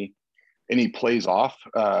take any plays off.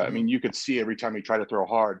 I mean, you could see every time he tried to throw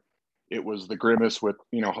hard, it was the grimace with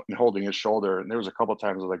holding his shoulder. And there was a couple of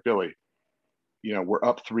times I was like, Billy, we're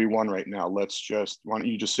up 3-1 right now. Why don't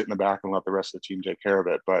you just sit in the back and let the rest of the team take care of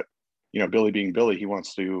it? But Billy being Billy, he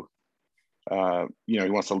wants to he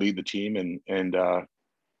wants to lead the team and go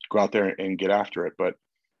out there and get after it. But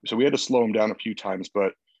so we had to slow him down a few times,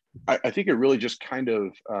 but I think it really just kind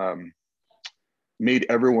of made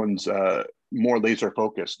everyone's more laser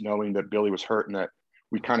focused, knowing that Billy was hurt and that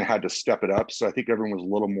we kind of had to step it up. So I think everyone was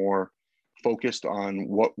a little more focused on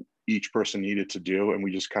what each person needed to do, and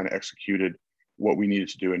we just kind of executed what we needed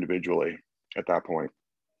to do individually at that point.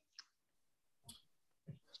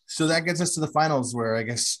 So that gets us to the finals, where I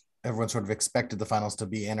guess everyone sort of expected the finals to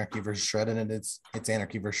be Anarchy versus Shred, and it's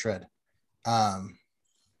Anarchy versus Shred.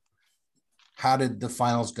 How did the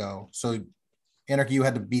finals go? So Anarchy, you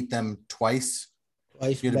had to beat them twice.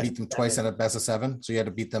 You had to beat them twice at a best of 7. So you had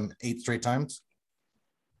to beat them 8 straight times?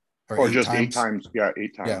 Or just times? 8 times. Yeah,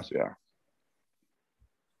 8 times. Yeah.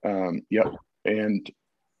 Yep. And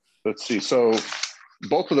let's see. So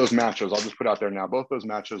both of those matches, I'll just put out there now, both those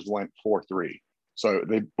matches went 4-3. So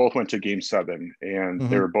they both went to game 7, and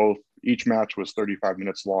they were both, each match was 35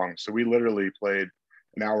 minutes long. So we literally played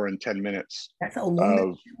an hour and 10 minutes. That's how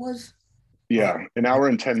long it was? Yeah, an hour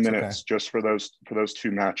and 10 minutes just for those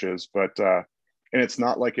 2 matches. But and it's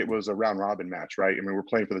not like it was a round robin match, right? I mean, we're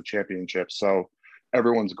playing for the championship, so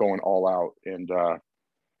everyone's going all out. And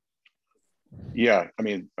yeah, I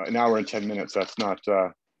mean, an hour and 10 minutes, that's not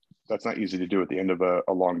easy to do at the end of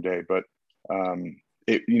a long day. But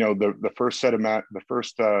the first set of the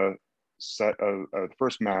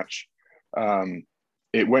first match,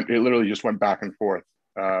 it literally just went back and forth.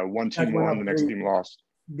 One team won, the next team lost.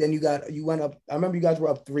 Then you went up. I remember you guys were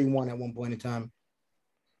up 3-1 at one point in time.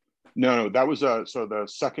 No, that was so the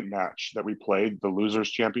second match that we played, the losers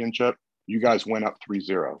championship, you guys went up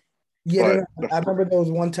 3-0. Yeah, I remember there was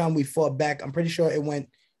one time we fought back. I'm pretty sure it went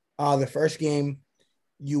the first game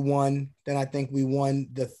you won, then I think we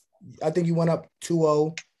won I think you went up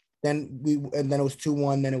 2-0, then it was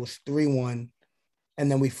 2-1, then it was 3-1, and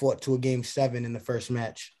then we fought to a game 7 in the first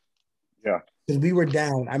match. Yeah. Because we were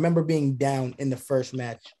down. I remember being down in the first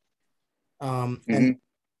match. And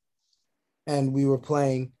we were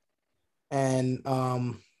playing, and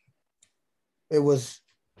it was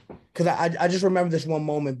because I just remember this one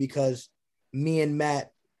moment because me and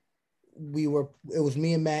Matt,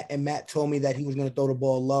 and Matt told me that he was going to throw the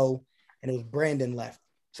ball low, and it was Brandon left.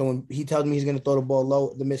 So when he tells me he's going to throw the ball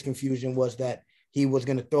low, the misconfusion was that he was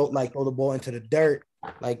going to throw the ball into the dirt,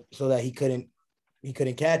 like so that he couldn't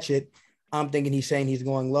catch it. I'm thinking he's saying he's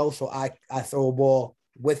going low, so I throw a ball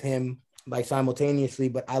with him like simultaneously,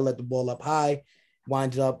 but I let the ball up high,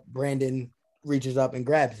 winds up, Brandon reaches up and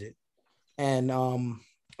grabs it. And I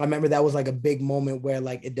remember that was like a big moment where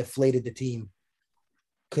like it deflated the team.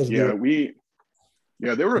 Because there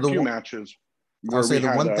were a few matches. I'll say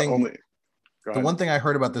the one thing. The one thing I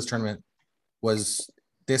heard about this tournament was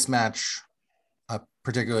this match,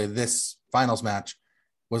 particularly this finals match,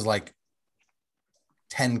 was like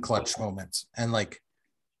 10 clutch moments, and like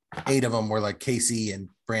 8 of them were like Casey and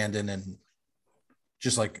Brandon, and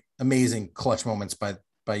just like amazing clutch moments by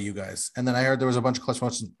you guys. And then I heard there was a bunch of clutch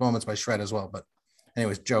moments by Shred as well. But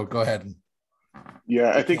anyways, Joe, go ahead.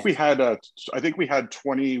 Yeah, I think we had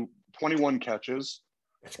 21 catches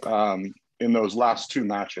in those last 2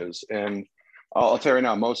 matches, and I'll tell you right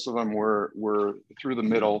now, most of them were through the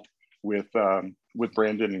middle with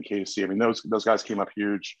Brandon and Casey. I mean, those guys came up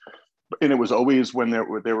huge. and it was always when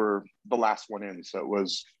they were the last one in. So it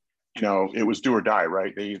was, it was do or die,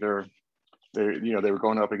 right? They were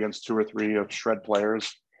going up against 2 or 3 of Shred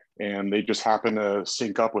players, and they just happened to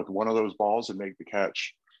sync up with one of those balls and make the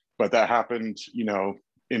catch. But that happened,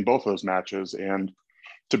 in both those matches. And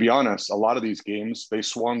to be honest, a lot of these games,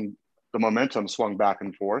 the momentum swung back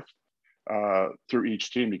and forth through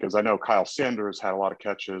each team, because I know Kyle Sanders had a lot of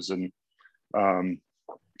catches, and and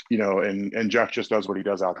Jeff just does what he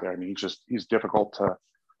does out there. I mean, he's difficult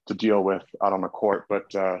to deal with out on the court.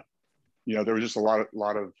 But there was just a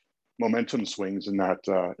lot of momentum swings in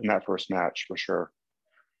that first match for sure.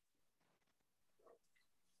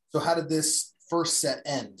 So how did this first set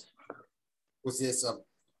end?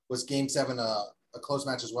 Was Game 7 a close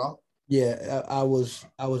match as well? Yeah, I was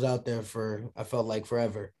out there I felt like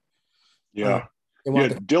forever. Yeah.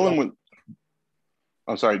 Dylon was.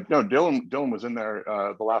 I'm sorry. No, Dylon was in there,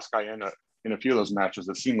 the last guy in a few of those matches.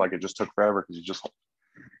 It seemed like it just took forever because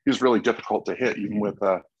he was really difficult to hit, even with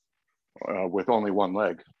only one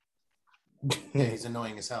leg. Yeah, he's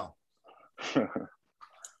annoying as hell.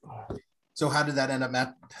 So how did that end up,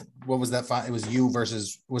 Matt? What was that fight? It was you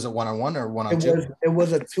versus, was it 1-on-1 or 1-on-2? It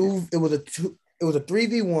was a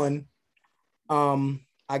 3v1.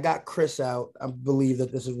 I got Chris out. I believe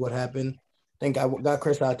that this is what happened. I think I got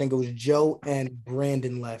Chris out. I think it was Joe and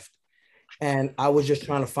Brandon left. And I was just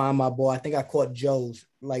trying to find my ball. I think I caught Joe's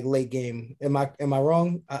late game. Am I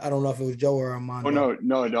wrong? I don't know if it was Joe or Armando. Oh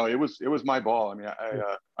no. It was my ball. I mean,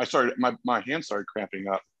 I started, my hand started cramping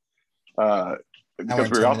up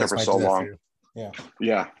because we were out there for so long. Yeah.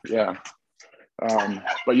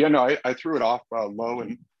 But I threw it off low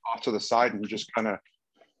and off to the side, and we just kind of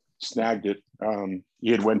snagged it. He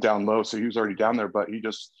had went down low, so he was already down there, but he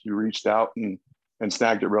reached out and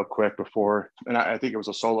snagged it real quick before. And I think it was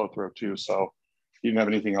a solo throw too, so he didn't have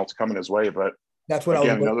anything else coming his way. But that's what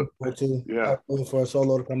I was looking for too. Yeah, I was looking for a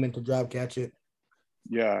solo to come in to drive catch it.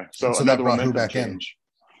 Yeah. So that brought who back change.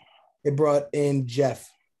 In? It brought in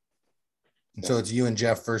Jeff. So it's you and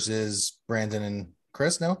Jeff versus Brandon and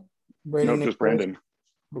Chris now? Just Brandon. Just Brandon.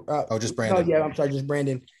 Oh, yeah, I'm sorry, just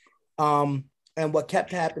Brandon. And what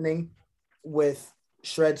kept happening with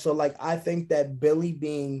Shred, so I think that Billy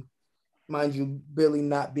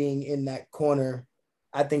not being in that corner,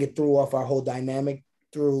 I think it threw off our whole dynamic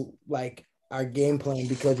through our game plan,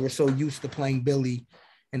 because we're so used to playing Billy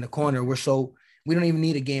in the corner. We don't even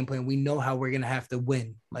need a game plan. We know how we're going to have to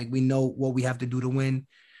win. We know what we have to do to win,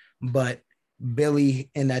 but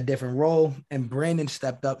Billy in that different role, and Brandon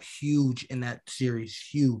stepped up huge in that series,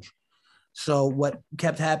 huge. So what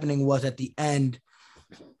kept happening was at the end,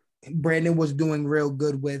 Brandon was doing real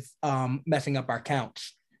good with messing up our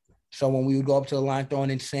counts. So when we would go up to the line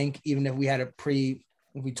throwing in sync, even if we had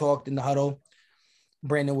we talked in the huddle,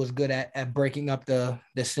 Brandon was good at breaking up the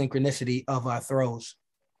synchronicity of our throws.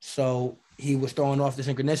 So he was throwing off the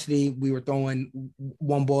synchronicity. We were throwing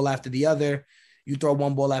one ball after the other. You throw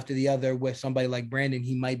one ball after the other with somebody like Brandon,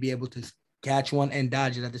 he might be able to catch one and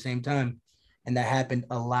dodge it at the same time. And that happened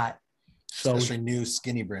a lot. So, especially new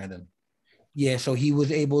skinny Brandon. Yeah, so he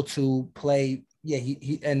was able to play. Yeah,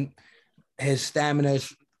 he and his stamina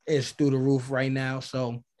is through the roof right now.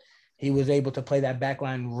 So he was able to play that back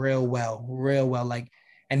line real well.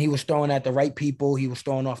 And he was throwing at the right people. He was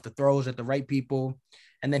throwing off the throws at the right people.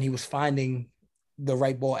 And then he was finding the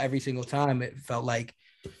right ball every single time, it felt like.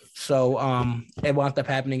 So it wound up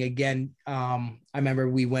happening again. I remember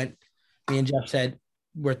me and Jeff said,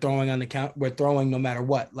 we're throwing on the count. We're throwing no matter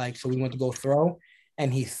what. So we went to go throw,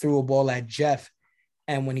 and he threw a ball at Jeff.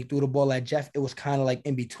 And when he threw the ball at Jeff, it was kind of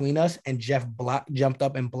in between us, and Jeff jumped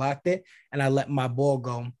up and blocked it. And I let my ball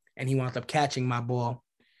go, and he wound up catching my ball.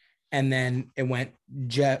 And then it went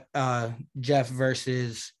Jeff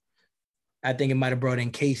versus, I think it might've brought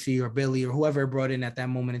in Casey or Billy or whoever it brought in at that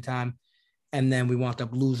moment in time. And then we wound up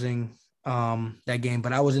losing that game.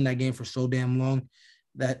 But I was in that game for so damn long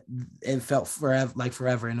that it felt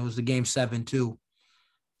forever. And it was the Game 7 too.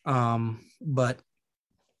 But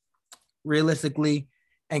realistically,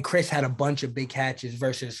 and Chris had a bunch of big catches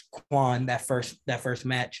versus Quan that first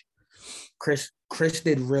match. Chris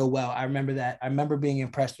did real well. I remember that. I remember being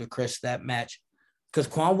impressed with Chris that match, because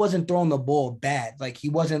Quan wasn't throwing the ball bad. He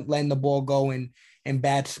wasn't letting the ball go in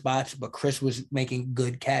bad spots, but Chris was making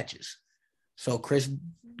good catches. So Chris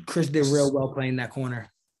did real well playing that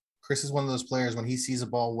corner. Chris is one of those players, when he sees a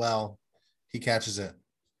ball well, he catches it.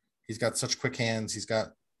 He's got such quick hands. He's got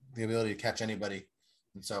the ability to catch anybody.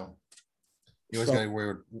 And so you always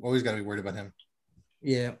got to be worried about him.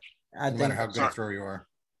 Yeah. No matter how good a thrower you are.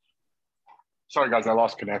 Sorry, guys. I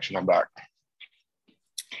lost connection. I'm back.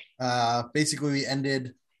 Basically, we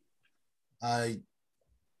ended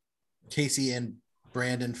Casey and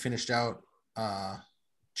Brandon finished out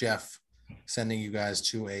Jeff, sending you guys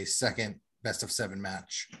to a second best of 7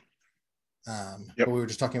 match. But we were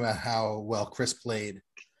just talking about how well Chris played,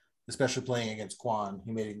 especially playing against Quan.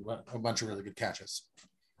 He made a bunch of really good catches.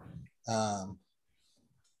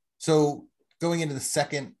 So going into the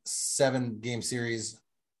second 7-game series,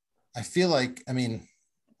 I feel like,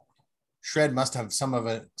 Shred must have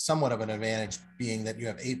somewhat of an advantage, being that you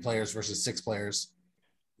have 8 players versus 6 players.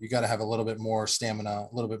 You got to have a little bit more stamina,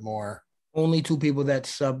 a little bit more. Only 2 people that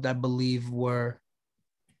subbed, I believe, were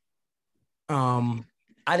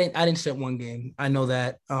I didn't sit 1 game. I know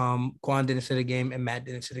that Quan didn't sit a game and Matt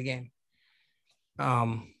didn't sit a game.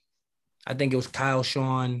 I think it was Kyle,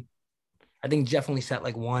 Sean. I think Jeff only sat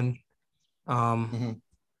like 1.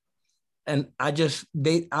 And I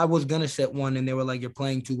was gonna set 1, and they were like, "You're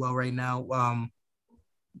playing too well right now."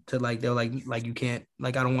 They were like you can't,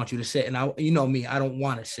 like, I don't want you to sit. And I, you know me, I don't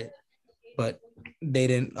want to sit, but they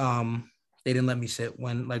didn't let me sit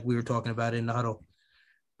when, like, we were talking about it in the huddle.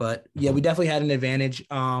 But yeah, we definitely had an advantage.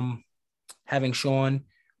 Having Sean.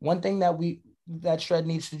 One thing that Shred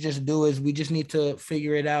needs to just do is we just need to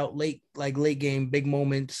figure it out late game, big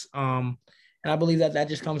moments. And I believe that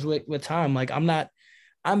just comes with time. Like,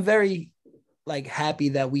 I'm very, like, happy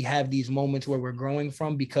that we have these moments where we're growing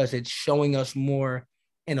from, because it's showing us more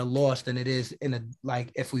in a loss than it is in a,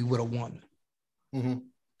 like, if we would have won.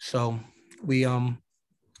 So we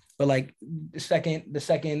but like the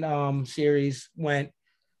second series went,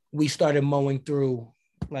 we started mowing through.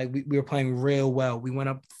 Like, we were playing real well. We went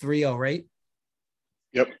up 3-0, right?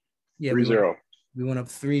 Yep. Yeah, 3-0. We went up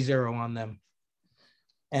 3-0 on them.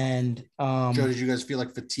 And Joe, did you guys feel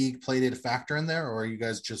like fatigue played a factor in there, or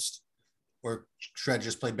or Shred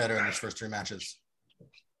just played better in his first 3 matches?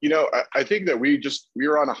 I think that we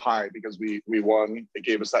were on a high because we won. It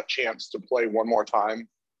gave us that chance to play one more time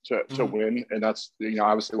to win, and that's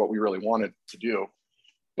obviously what we really wanted to do.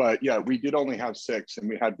 But yeah, we did only have 6, and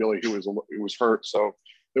we had Billy who was hurt, so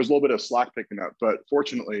there's a little bit of slack picking up. But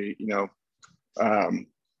fortunately,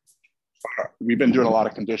 we've been doing a lot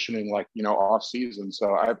of conditioning, like, off season.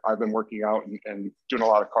 So I've been working out and doing a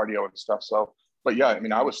lot of cardio and stuff. So, but yeah,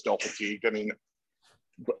 I was still fatigued. I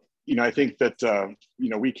think that,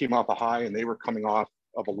 we came off a high and they were coming off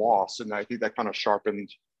of a loss. And I think that kind of sharpened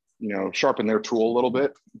their tool a little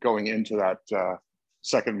bit going into that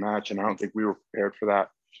second match. And I don't think we were prepared for that.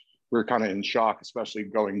 We were kind of in shock, especially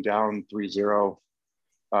going down 3-0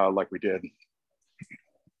 like we did.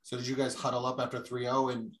 So did you guys huddle up after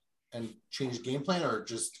 3-0 and change game plan, or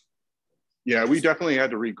just? Yeah, we definitely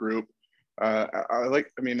had to regroup. I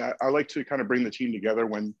like to kind of bring the team together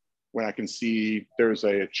when I can see there's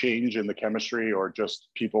a change in the chemistry or just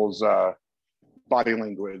people's body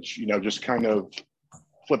language, just kind of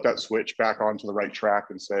flip that switch back onto the right track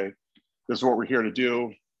and say, this is what we're here to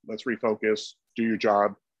do. Let's refocus, do your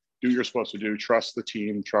job, do what you're supposed to do, trust the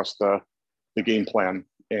team, trust the game plan,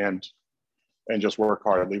 and just work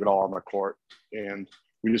hard, leave it all on the court. And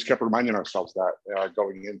we just kept reminding ourselves that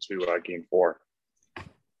going into game 4.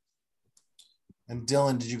 And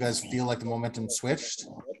Dylon, did you guys feel like the momentum switched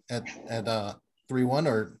at 3-1,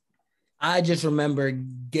 or? I just remember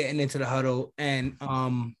getting into the huddle, and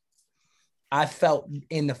I felt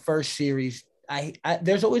in the first series, I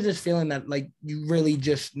there's always this feeling that, like, you really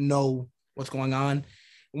just know what's going on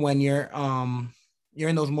when you're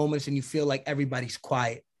in those moments and you feel like everybody's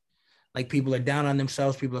quiet. Like, people are down on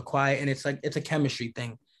themselves, people are quiet, and it's like, it's a chemistry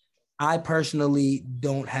thing. I personally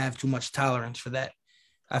don't have too much tolerance for that.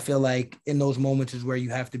 I feel like in those moments is where you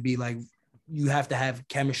have to be like, you have to have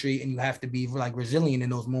chemistry and you have to be, like, resilient in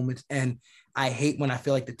those moments. And I hate when I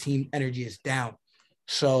feel like the team energy is down.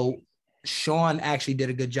 So Sean actually did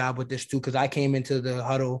a good job with this too, because I came into the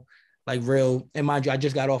huddle like real, and mind you, I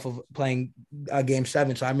just got off of playing game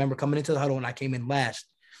 7. So I remember coming into the huddle and I came in last.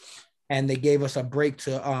 And they gave us a break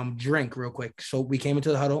to drink real quick. So we came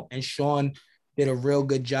into the huddle, and Sean did a real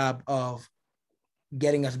good job of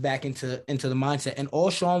getting us back into the mindset. And all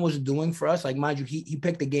Sean was doing for us, like, mind you, he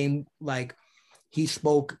picked the game, like, he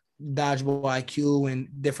spoke dodgeball IQ and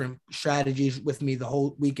different strategies with me the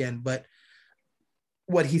whole weekend. But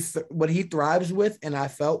what he thrives with, and I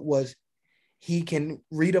felt, was he can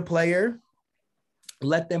read a player,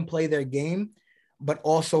 let them play their game, but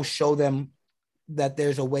also show them that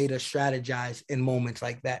there's a way to strategize in moments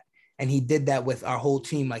like that. And he did that with our whole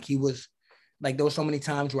team. Like, he was like, there were so many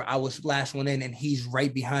times where I was last one in and he's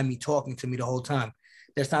right behind me talking to me the whole time.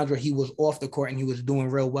 There's times where he was off the court and he was doing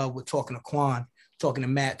real well with talking to Quan, talking to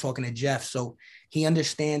Matt, talking to Jeff. So he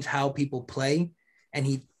understands how people play, and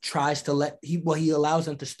he tries to he allows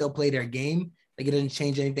them to still play their game. Like it doesn't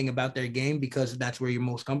change anything about their game because that's where you're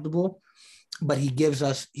most comfortable. But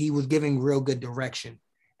he was giving real good direction.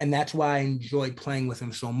 And that's why I enjoyed playing with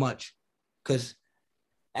him so much. Because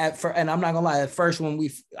and I'm not gonna lie, at first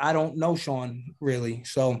I don't know Sean really.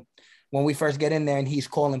 So when we first get in there and he's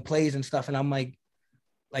calling plays and stuff, and I'm like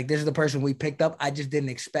this is the person we picked up. I just didn't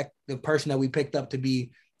expect the person that we picked up to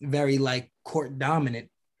be very like court dominant.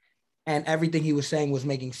 And everything he was saying was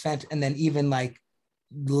making sense. And then even like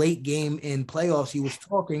late game in playoffs, he was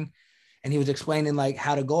talking and he was explaining like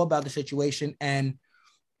how to go about the situation. And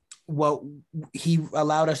what he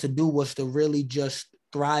allowed us to do was to really just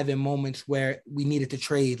thrive in moments where we needed to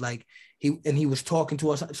trade. Like he was talking to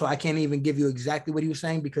us. So I can't even give you exactly what he was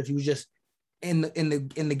saying because he was just in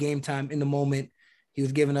the game time, in the moment. He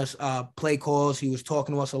was giving us play calls. He was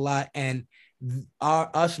talking to us a lot. And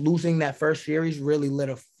us losing that first series really lit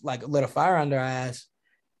a fire under our ass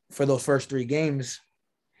for those first 3 games.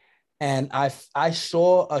 And I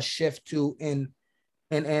saw a shift too in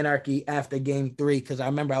Anarchy after game 3 because I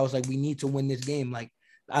remember I was like, we need to win this game. Like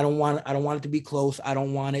I don't want it to be close. I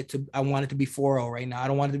want it to be 4-0 right now. I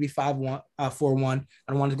don't want it to be 5-1, 4-1.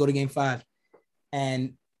 I don't want it to go to game 5.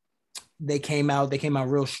 And they came out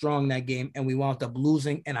real strong that game, and we wound up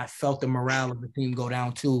losing. And I felt the morale of the team go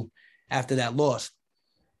down too after that loss.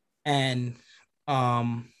 And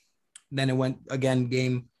then it went to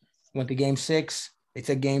game 6. They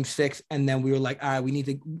took game 6, and then we were like, all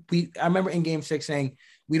right, I remember in game 6 saying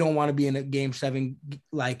we don't want to be in a game 7,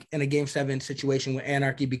 like in a game 7 situation with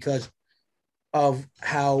Anarchy because of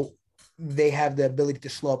how they have the ability to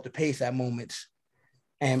slow up the pace at moments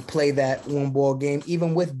and play that one ball game,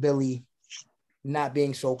 even with Billy not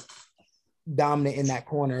being so dominant in that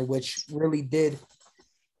corner, which really did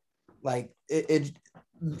like it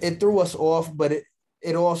threw us off, but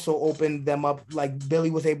it also opened them up. Like Billy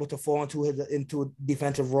was able to fall into a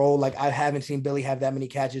defensive role. Like I haven't seen Billy have that many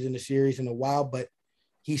catches in the series in a while, but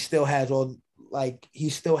he still had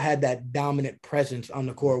that dominant presence on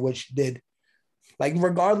the court, which did like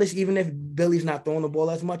regardless, even if Billy's not throwing the ball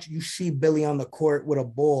as much, you see Billy on the court with a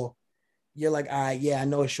ball. You're like, all right, yeah, I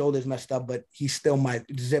know his shoulder's messed up, but he still might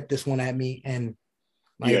zip this one at me. And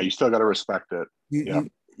like, yeah, you still got to respect it.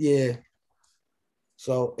 Yeah.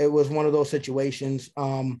 So it was one of those situations.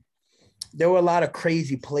 There were a lot of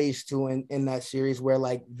crazy plays too in that series where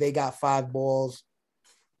like they got 5 balls.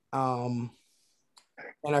 Anarchy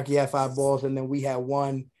had 5 balls, and then we had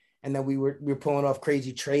 1, and then we were pulling off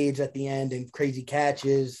crazy trades at the end and crazy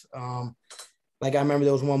catches. Like I remember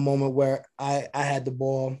there was one moment where I had the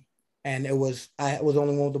ball, and I was the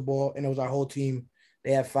only one with the ball, and it was our whole team.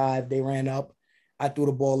 They had 5. They ran up. I threw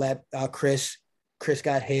the ball at Chris. Chris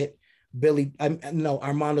got hit.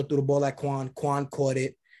 Armando threw the ball at Quan. Quan caught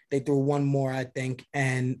it. They threw one more, I think,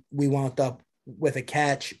 and we wound up with a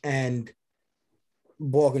catch and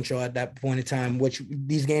ball control at that point in time, which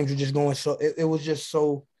these games were just going so it was just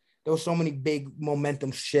so there was so many big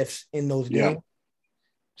momentum shifts in those games.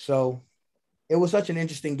 So it was such an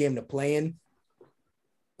interesting game to play in.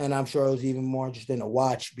 And I'm sure it was even more interesting to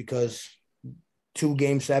watch because 2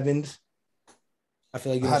 game 7s. I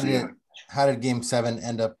feel like how did game 7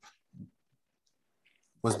 end up?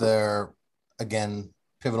 Was there again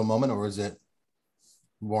pivotal moment, or was it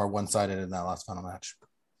more one-sided in that last final match?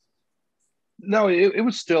 No, it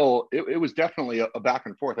was still it was definitely a back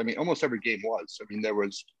and forth. I mean, almost every game was. I mean, there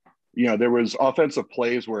was offensive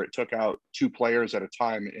plays where it took out 2 players at a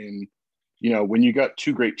time. And, when you got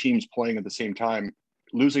 2 great teams playing at the same time,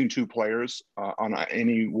 losing 2 players on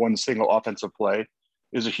any one single offensive play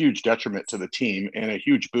is a huge detriment to the team and a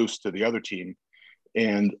huge boost to the other team.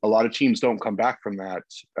 And a lot of teams don't come back from that.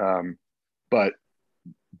 But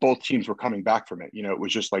both teams were coming back from it. It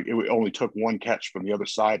was just like, it only took 1 catch from the other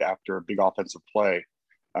side after a big offensive play.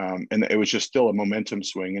 And it was just still a momentum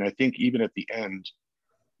swing. And I think even at the end,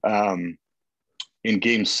 in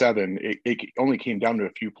game 7, it only came down to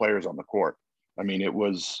a few players on the court. I mean, it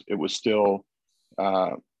was still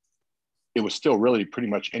really pretty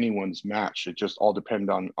much anyone's match. It just all depended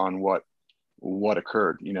on what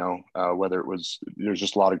occurred, whether it was, there's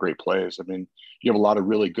just a lot of great plays. I mean, you have a lot of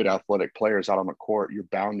really good athletic players out on the court. You're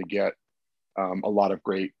bound to get a lot of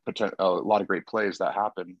great plays that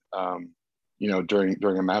happen,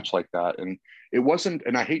 during a match like that. And it wasn't,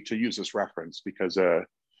 and I hate to use this reference because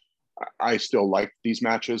I still like these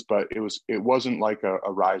matches, but it wasn't like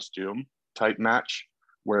a Rise Doom type match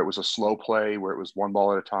where it was a slow play, where it was 1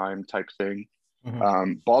 ball at a time type thing.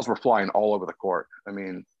 Mm-hmm. Balls were flying all over the court. I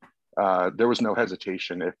mean, there was no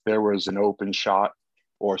hesitation. If there was an open shot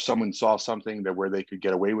or someone saw something where they could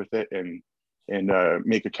get away with it and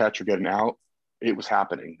make a catch or get an out, it was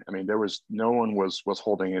happening. I mean, no one was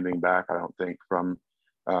holding anything back, I don't think, from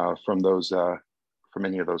those from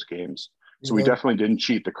any of those games. So we definitely didn't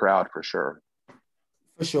cheat the crowd for sure.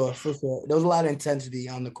 For sure. There was a lot of intensity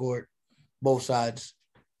on the court, both sides.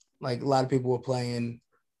 Like a lot of people were playing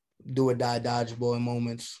do or die dodgeball in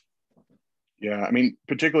moments. Yeah, I mean,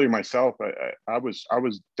 particularly myself, I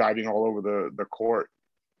was diving all over the court,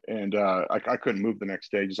 and I couldn't move the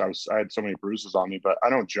next day. I had so many bruises on me. But I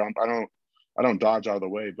don't jump, I don't dodge out of the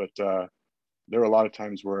way. But there were a lot of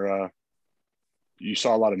times where you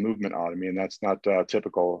saw a lot of movement out of me, and that's not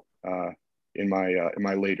typical in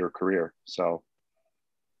my later career. So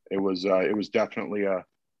it was definitely a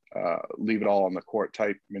leave it all on the court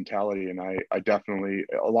type mentality, and I definitely,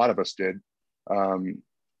 a lot of us did.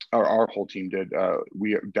 Our whole team did.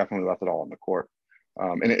 We definitely left it all on the court,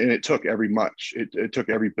 and it took it took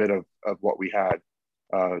every bit of what we had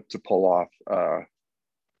to pull off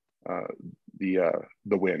the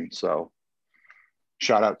win. So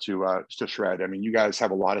shout out to Shred. I mean, you guys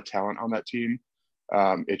have a lot of talent on that team.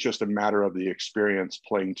 It's just a matter of the experience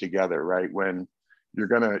playing together, right? When you're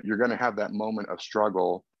gonna have that moment of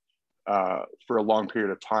struggle for a long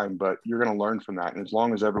period of time, but you're gonna learn from that, and as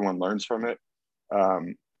long as everyone learns from it,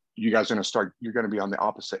 you guys you're going to be on the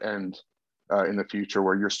opposite end in the future,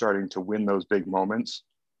 where you're starting to win those big moments.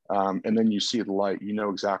 And then you see the light, you know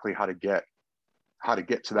exactly how to get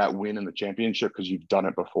to that win in the championship, because you've done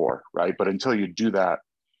it before. Right. But until you do that,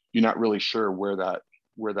 you're not really sure where that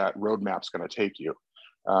roadmap's going to take you.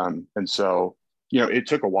 And so, it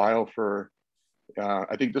took a while for,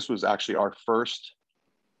 I think this was actually our first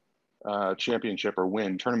championship or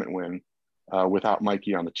tournament win without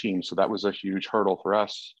Mikey on the team. So that was a huge hurdle for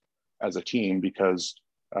us as a team, because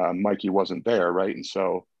Mikey wasn't there, right? And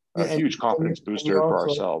so a huge confidence booster for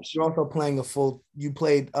ourselves. You're also playing you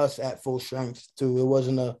played us at full strength too. It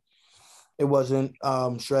wasn't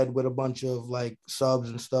Shred with a bunch of like subs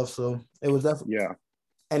and stuff. So it was definitely, yeah.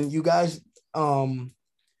 And you guys,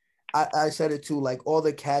 I said it too, like all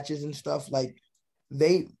the catches and stuff, like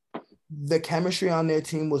the chemistry on their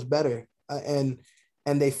team was better, and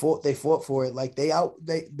they fought for it. Like they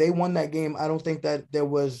won that game. I don't think that there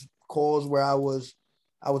was calls where I was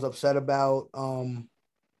upset about.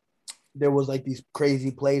 There was like these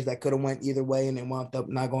crazy plays that could have went either way, and it wound up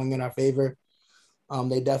not going in our favor.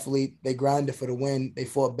 They grinded for the win. They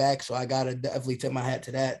fought back, so I gotta definitely tip my hat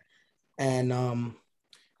to that. And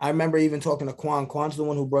I remember even talking to Quan. Quan's the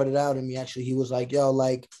one who brought it out in me. Actually, he was like, "Yo,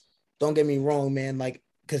 like, don't get me wrong, man. Like,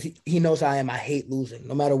 because he knows how I am. I hate losing,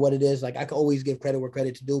 no matter what it is. Like, I can always give credit where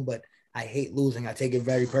credit's due, but I hate losing. I take it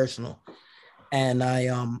very personal." And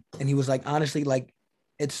and he was like, honestly, like,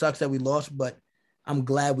 it sucks that we lost, but I'm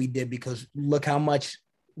glad we did, because look how much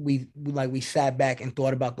we sat back and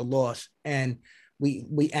thought about the loss, and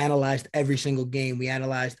we analyzed every single game. We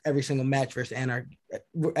analyzed every single match versus Anarchy.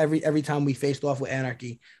 Every time we faced off with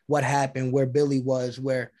Anarchy, what happened, where Billy was,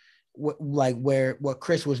 what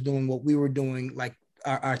Chris was doing, what we were doing, like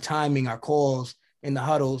our timing, our calls in the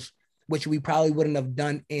huddles, which we probably wouldn't have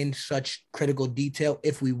done in such critical detail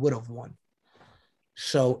if we would have won.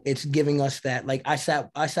 So it's giving us that. Like I sat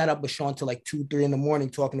up with Sean till like 2-3 in the morning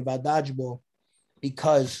talking about dodgeball,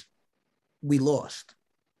 because we lost.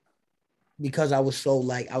 Because I was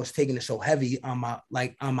taking it so heavy on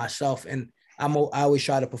myself, and I always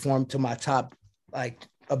try to perform to my top like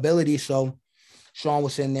ability. So Sean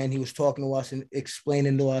was sitting there and he was talking to us and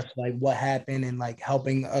explaining to us like what happened, and like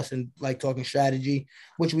helping us and like talking strategy,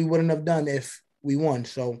 which we wouldn't have done if we won.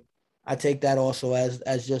 So I take that also as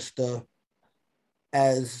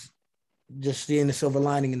just seeing the silver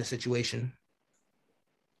lining in the situation.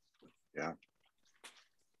 Yeah.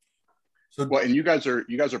 So, well, and you guys are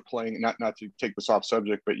playing, not to take this off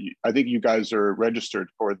subject, but I think you guys are registered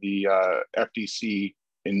for the FDC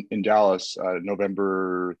in Dallas,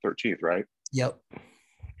 November 13th, right? Yep.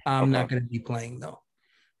 I'm not going to be playing though.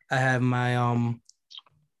 I have my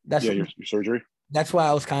your surgery. That's why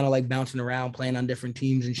I was kind of like bouncing around, playing on different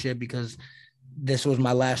teams and shit, because this was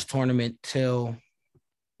my last tournament till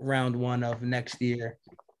round 1 of next year,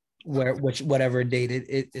 whatever date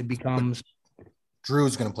it becomes.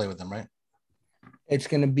 Drew's going to play with them, right? It's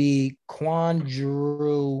going to be Quan,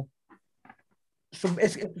 Drew. So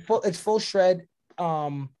it's full Shred,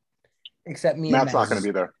 except me. Matt's not going to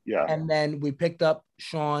be there. Yeah. And then we picked up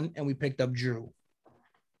Sean and we picked up Drew.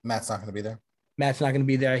 Matt's not going to be there. Matt's not going to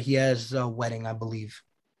be there. He has a wedding, I believe.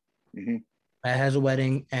 Mm-hmm. Matt has a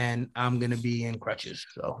wedding, and I'm going to be in crutches.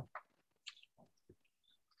 So.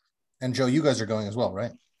 And Joe, you guys are going as well,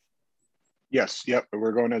 right? Yes. Yep.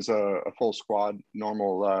 We're going as a full squad,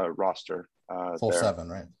 normal roster. Full 7,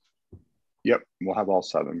 right? Yep. We'll have all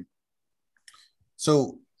 7.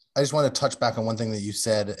 So I just want to touch back on one thing that you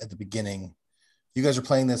said at the beginning. You guys are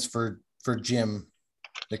playing this for Jim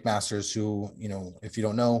McMasters, who, if you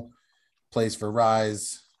don't know, plays for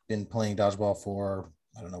Rise, been playing dodgeball for,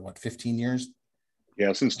 15 years?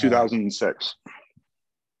 Yeah, since 2006.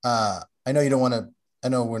 I know you don't want to, I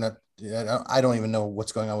know we're not, I don't even know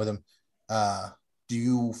what's going on with him. Do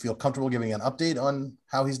you feel comfortable giving an update on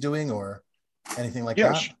how he's doing or anything like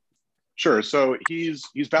that? Sure. So he's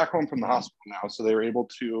back home from the hospital now. So they were able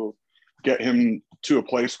to get him to a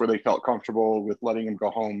place where they felt comfortable with letting him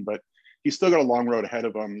go home, but he's still got a long road ahead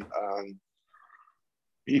of him.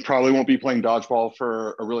 He probably won't be playing dodgeball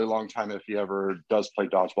for a really long time if he ever does play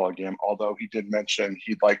dodgeball again, although he did mention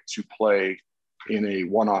he'd like to play in a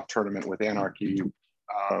one-off tournament with Anarchy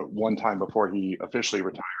one time before he officially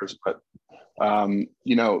retires. But the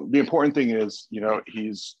important thing is,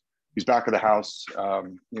 he's back at the house.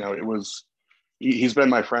 He's been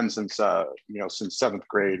my friend since seventh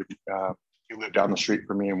grade. He lived down the street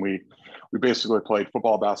from me, and we basically played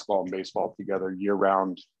football, basketball, and baseball together year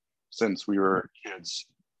round since we were kids.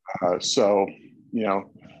 So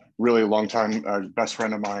really a long time best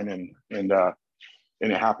friend of mine, and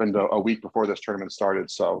it happened a week before this tournament started.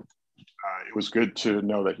 So it was good to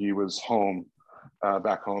know that he was home,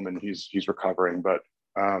 back home, and he's recovering. But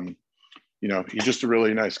he's just a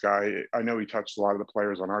really nice guy. I know he touched a lot of the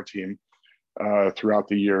players on our team throughout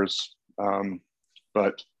the years,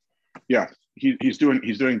 but yeah, he's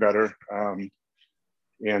doing better,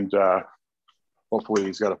 and hopefully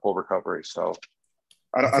he's got a full recovery. So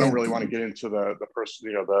I don't really want to get into the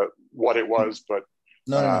person, the what it was, but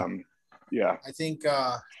no. Yeah, I think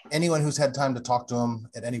anyone who's had time to talk to him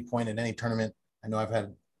at any point in any tournament, I know I've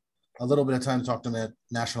had a little bit of time to talk to him at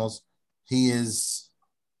nationals. He is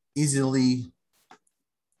easily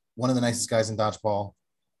one of the nicest guys in dodgeball.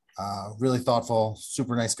 Really thoughtful,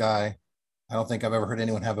 super nice guy. I don't think I've ever heard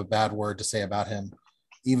anyone have a bad word to say about him.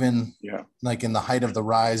 Even like in the height of the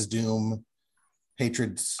Rise, Doom,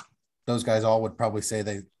 Hatreds, those guys all would probably say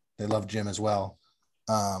they love Jim as well.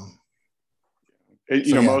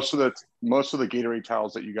 Most of the Gatorade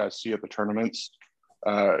towels that you guys see at the tournaments,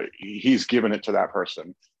 he's given it to that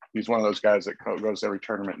person. He's one of those guys that goes to every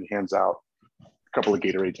tournament and hands out a couple of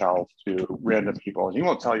Gatorade towels to random people, and he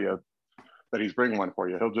won't tell you that he's bringing one for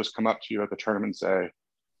you. He'll just come up to you at the tournament and say,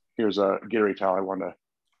 "Here's a Gatorade towel. I want to,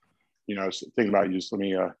 think about you. Just let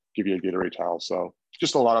me give you a Gatorade towel." So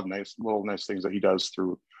just a lot of nice things that he does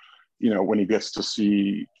through, when he gets to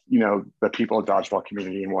see, the people in the dodgeball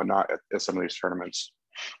community and whatnot at some of these tournaments.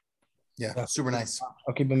 Yeah, super nice.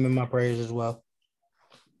 I'll keep him in my prayers as well.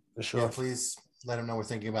 For sure. Yeah, please let him know we're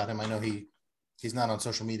thinking about him. I know he's not on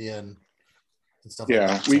social media and stuff like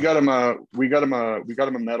that. We got him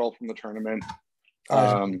a medal from the tournament.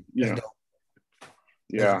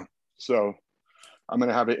 So I'm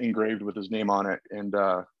gonna have it engraved with his name on it and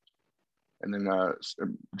then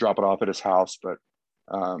drop it off at his house. But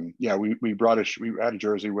we had a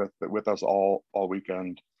jersey with us all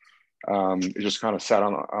weekend. It just kind of sat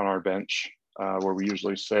on our bench where we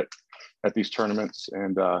usually sit at these tournaments,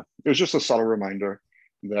 and it was just a subtle reminder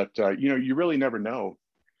that you really never know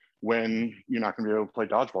when you're not going to be able to play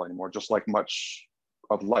dodgeball anymore. Just like much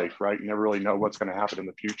of life, right? You never really know what's going to happen in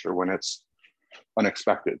the future when it's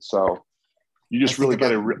unexpected. So you just really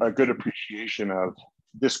get a good appreciation of,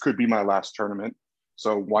 this could be my last tournament,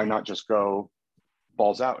 so why not just go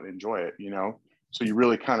balls out and enjoy it, So you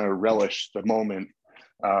really kind of relish the moment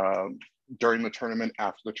during the tournament,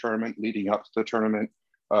 after the tournament, leading up to the tournament,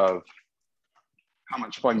 of how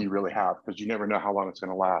much fun you really have, because you never know how long it's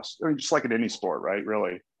going to last. I mean, just like in any sport, right?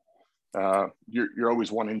 Really, you're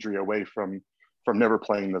always one injury away from never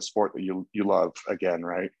playing the sport that you love again,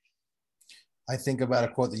 right? I think about a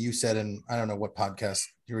quote that you said, and I don't know what podcast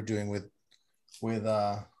you were doing with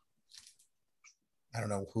I don't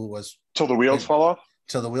know who it was. Till the wheels fall off.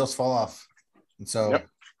 Till the wheels fall off, and so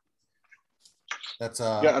that's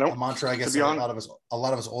a mantra, I guess, a lot of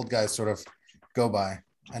us old guys sort of go by.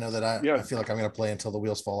 I know that I feel like I'm going to play until the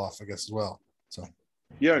wheels fall off, I guess, as well. So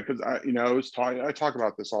because I talk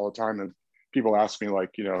about this all the time, and people ask me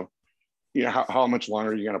like, how much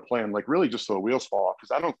longer are you going to play? And like, really just till the wheels fall off,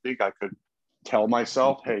 because I don't think I could tell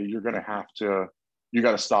myself, hey, you got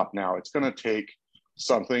to stop now. It's going to take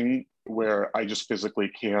something where I just physically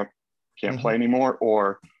can't play anymore,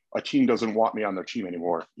 or a team doesn't want me on their team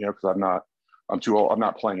anymore, because I'm too old. I'm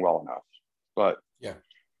not playing well enough. But yeah.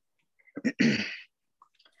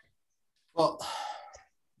 Well,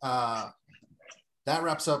 that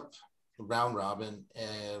wraps up the round robin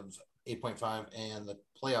of 8.5 and the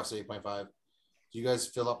playoffs of 8.5. Do you guys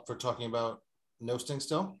feel up for talking about Nosting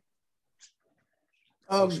still?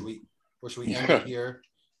 or should we end it here?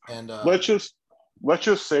 And let's just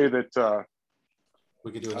say that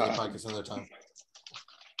we could do another podcast another time.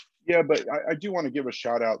 Yeah, but I do want to give a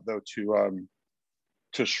shout out though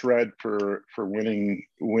to Shred for winning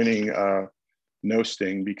No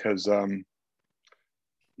Sting, because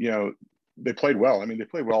they played well. I mean, they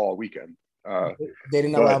played well all weekend. They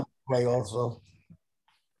didn't allow me to play also.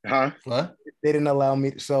 Huh? What? They didn't allow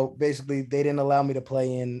me. So basically, they didn't allow me to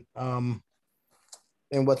play in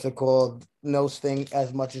what's it called, No Sting,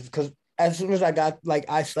 as much as, because as soon as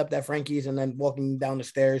I slept at Frankie's, and then walking down the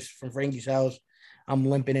stairs from Frankie's house, I'm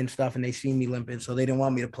limping and stuff, and they see me limping, so they didn't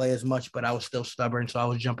want me to play as much. But I was still stubborn, so I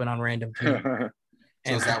was jumping on random teams.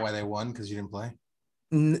 So is that why they won? Because you didn't play?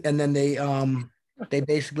 And then they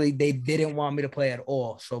didn't want me to play at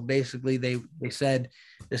all. So basically they said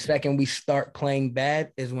the second we start playing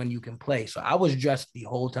bad is when you can play. So I was dressed the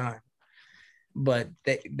whole time, but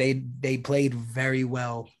they played very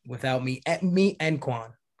well without me. Me and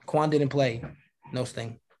Quan didn't play. No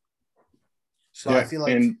Sting. So yeah, I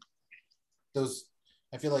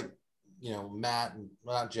feel like Matt, and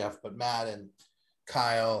not Jeff, but Matt and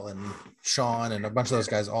Kyle and Sean and a bunch of those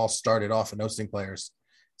guys all started off as No Sting players.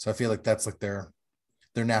 So I feel like that's like their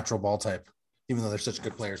natural ball type, even though they're such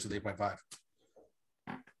good players with 8.5.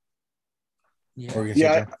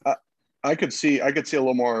 Yeah, I could see a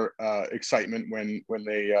little more excitement when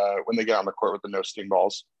they get on the court with the No Sting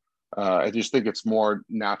balls. I just think it's more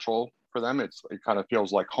natural for them. It kind of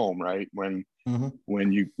feels like home, right? When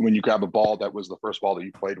you grab a ball that was the first ball that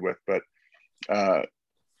you played with. But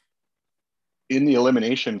in the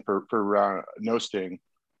elimination for No Sting,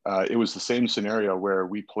 it was the same scenario where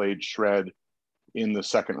we played Shred in the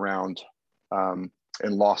second round and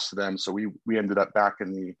lost to them. So we ended up back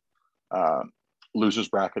in the losers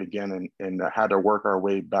bracket again, and had to work our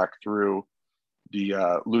way back through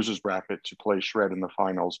the losers bracket to play Shred in the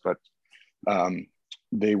finals. But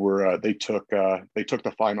they took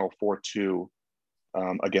the final 4-2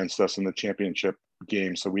 against us in the championship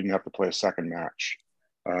game, so we didn't have to play a second match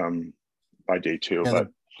by day 2. Yeah, but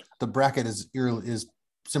the bracket is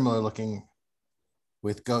similar looking,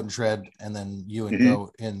 with Goat and Shred, and then you and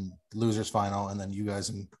Goat in losers final, and then you guys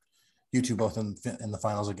and you two both in the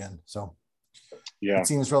finals again. So yeah, it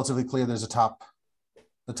seems relatively clear. There's the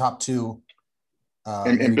top two.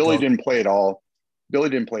 And Billy didn't play at all.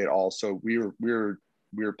 So we were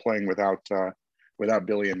playing without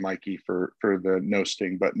Billy and Mikey for the No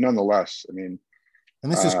Sting. But nonetheless, I mean,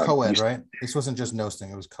 and this is co-ed, right? This wasn't just No Sting;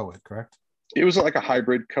 it was co-ed, correct? It was like a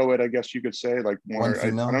hybrid co-ed, I guess you could say. Like more, one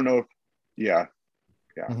female. I don't know if, yeah.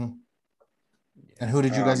 Mm-hmm. And who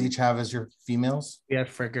did you guys each have as your females? We had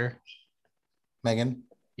Fricker, Megan.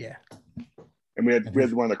 Yeah. And we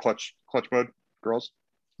had one of the clutch mode girls.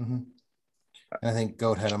 Mm-hmm. And I think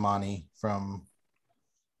Goat had Amani from.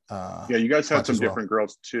 Yeah, you guys had some different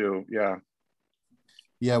girls too. Yeah.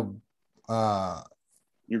 Yeah.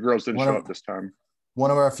 Your girls didn't show up this time.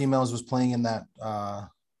 One of our females was playing in that.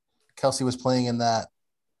 Kelsey was playing in that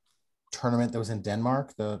tournament that was in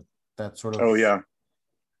Denmark. That sort of. Oh yeah.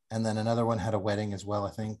 And then another one had a wedding as well, I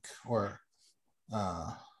think. Or.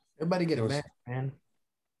 Everybody get a wedding, man.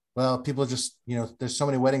 Well, people just, there's so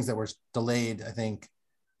many weddings that were delayed. I think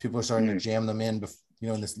people are starting to jam them in,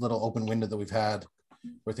 in this little open window that we've had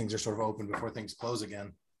where things are sort of open before things close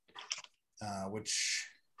again, which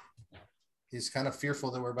is kind of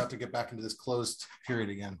fearful that we're about to get back into this closed period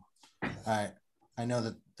again. I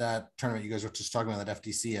know that tournament you guys were just talking about, that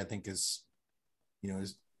FTC, I think is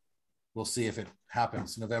we'll see if it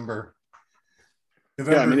happens. November.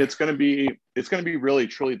 Yeah, I mean, it's going to be really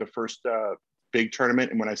truly the first big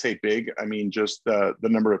tournament, and when I say big, I mean just the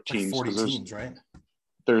number of teams. Like 40 teams, right?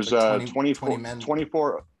 There's like 24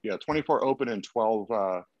 open and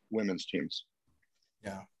 12 women's teams.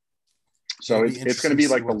 Yeah. So it's going to be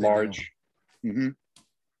like the large.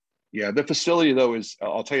 Yeah, the facility though is,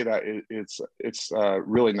 I'll tell you that it's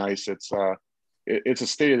really nice. It's a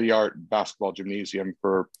state-of-the-art basketball gymnasium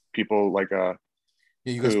for people like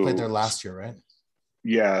Yeah, you guys played there last year, right?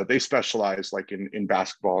 Yeah, they specialize like in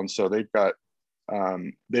basketball, and so they've got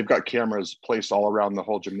cameras placed all around the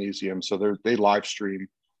whole gymnasium. So they live stream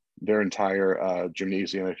their entire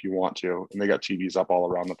gymnasium if you want to, and they got TVs up all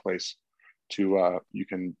around the place to you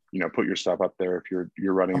can put your stuff up there if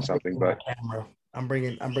you're running something. But I'm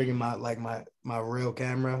bringing my real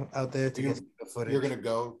camera out there to get the footage. You're gonna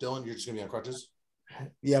go, Dylan? You're just gonna be on crutches?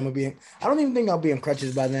 Yeah, I'm gonna be. I don't even think I'll be on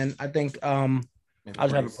crutches by then. I think I'll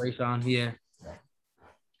just have a brace on. Yeah.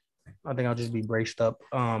 I think I'll just be braced up.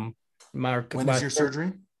 When is your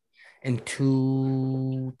surgery? In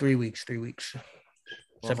 3 weeks. 3 weeks. Well,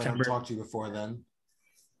 September. If I don't talk to you before then,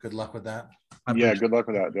 good luck with that. Yeah, good luck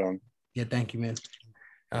with that, Dylan. Yeah, thank you, man.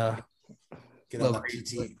 Get on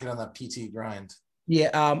that PT grind.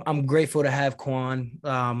 Yeah, I'm grateful to have Quan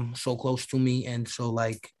so close to me and so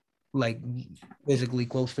like physically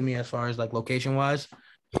close to me as far as like location wise,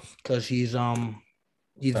 because he's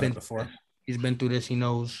been before. He's been through this. He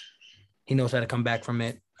knows how to come back from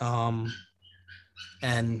it.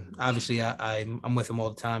 And obviously I'm with him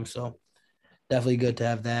all the time, so definitely good to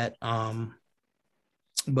have that.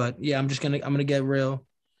 But yeah, I'm gonna get real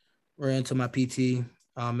into my PT,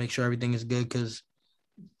 make sure everything is good, because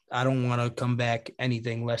I don't want to come back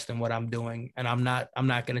anything less than what I'm doing. And I'm not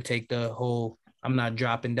going to take the whole, I'm not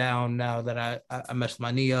dropping down now that I messed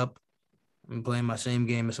my knee up. I'm playing my same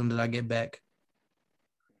game as soon as I get back.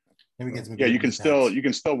 Yeah, you can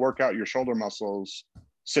still work out your shoulder muscles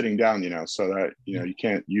sitting down, so that, you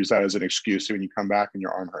can't use that as an excuse when you come back and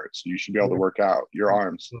your arm hurts. You should be able to work out your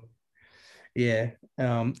arms. Yeah.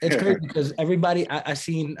 It's crazy because everybody, I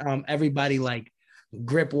seen everybody like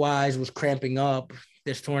grip wise was cramping up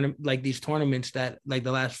this tournament, like these tournaments that like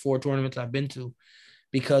the last 4 tournaments I've been to,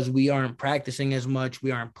 because we aren't practicing as much, we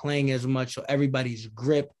aren't playing as much. So everybody's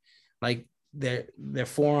grip, like their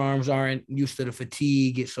forearms aren't used to the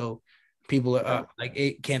fatigue. So people are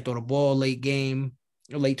can't throw the ball late game,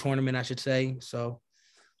 or late tournament, I should say. So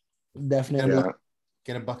definitely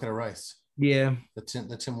get a bucket of rice. Yeah.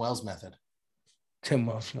 The Tim Wells method. Tim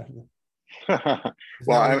Wells method.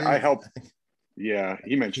 Well, I helped. Yeah,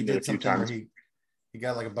 he mentioned it a few times. He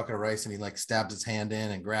got like a bucket of rice and he like stabs his hand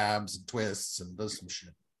in and grabs and twists and does some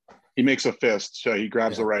shit. He makes a fist. So he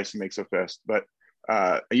grabs the rice and makes a fist. But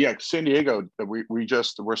San Diego,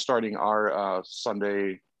 we're starting our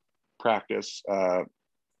Sunday practice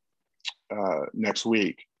next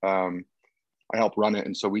week. I help run it.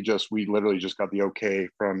 And so we literally just got the okay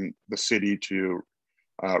from the city to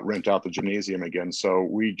rent out the gymnasium again. So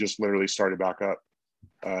we just literally started back up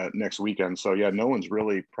next weekend. So yeah, no one's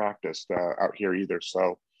really practiced out here either.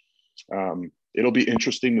 So it'll be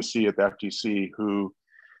interesting to see at the FTC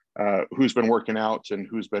who's been working out and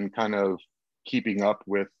who's been kind of keeping up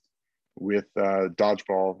with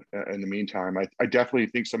dodgeball in the meantime. I definitely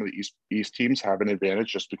think some of the East teams have an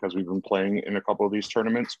advantage just because we've been playing in a couple of these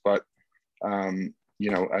tournaments, but I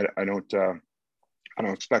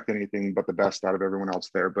don't expect anything but the best out of everyone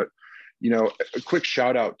else there. But a quick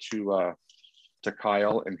shout out to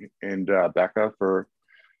Kyle and Becca for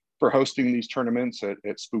hosting these tournaments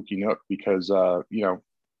at Spooky Nook, because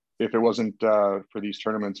if it wasn't for these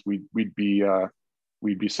tournaments, we'd be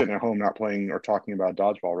sitting at home not playing or talking about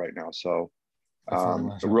dodgeball right now. So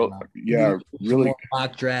really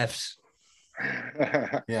mock drafts.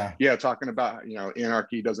 Yeah, talking about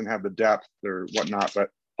anarchy doesn't have the depth or whatnot, but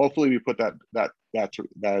hopefully we put that to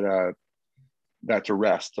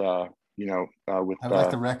rest. With I'd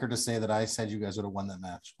like the record to say that I said you guys would have won that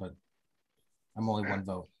match, but I'm only one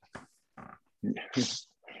vote.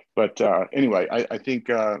 But anyway, I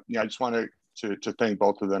think I just wanted to thank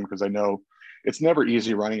both of them, because I know it's never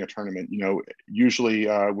easy running a tournament. Usually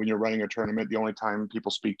when you're running a tournament, the only time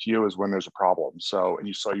people speak to you is when there's a problem. So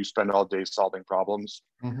you spend all day solving problems,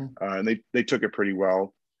 and they took it pretty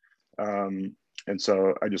well. And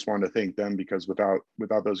so I just wanted to thank them, because without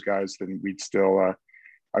those guys, then we'd still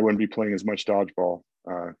I wouldn't be playing as much dodgeball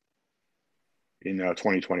in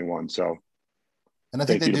 2021. So, and I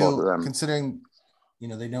think they do, considering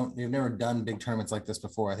they've never done big tournaments like this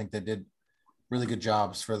before. I think they did really good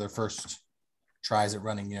jobs for their first tries at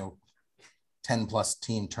running 10+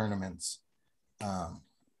 team tournaments at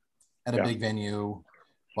a big venue,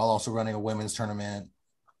 while also running a women's tournament.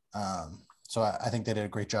 So I think they did a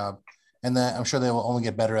great job, and I'm sure they will only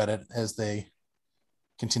get better at it as they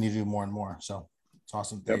continue to do more and more. So it's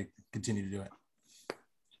awesome they continue to do it.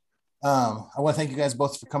 I want to thank you guys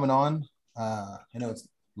both for coming on. I know it's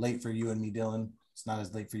late for you and me, Dylan. It's not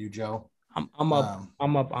as late for you, Joe. I'm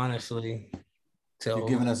up honestly. You've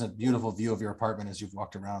given us a beautiful view of your apartment as you've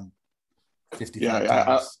walked around 55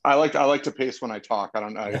 times. I like to pace when I talk. I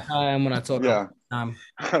don't know. I am when I talk. Yeah.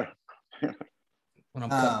 When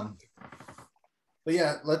I'm but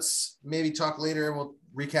yeah, let's maybe talk later. We'll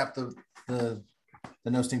recap the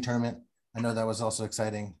no sting tournament. I know that was also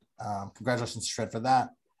exciting. Congratulations to Shred for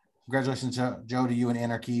that. Congratulations, Joe, to you and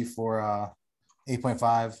Anarchy for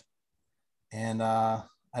 8.5. And I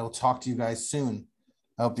will talk to you guys soon.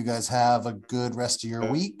 I hope you guys have a good rest of your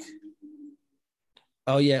week.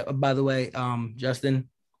 Oh yeah. By the way, Justin,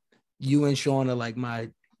 you and Sean are like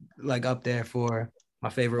up there for my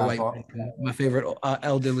favorite my favorite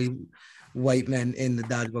elderly white men in the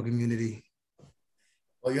dodgeball community.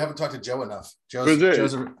 Well, you haven't talked to Joe enough.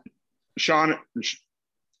 Sean.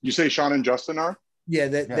 You say Sean and Justin are? Yeah,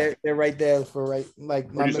 they're right there for like my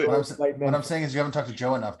what I'm saying is you haven't talked to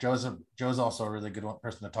Joe enough. Joe's also a really good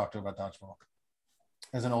person to talk to about dodgeball.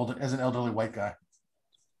 As an elderly white guy.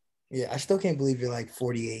 Yeah, I still can't believe you're like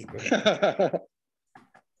 48.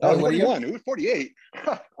 Oh, 41. Who's 48?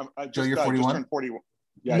 Joe, you're 41? Just turned 41.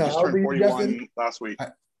 Yeah, I just turned 41 last week.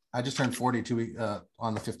 I just turned 40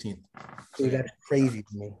 on the 15th. Dude, that's crazy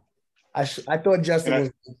to me. I thought Justin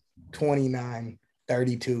was 29,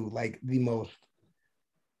 32, like the most.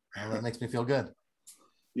 Well, that makes me feel good.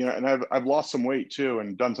 Yeah, and I've lost some weight too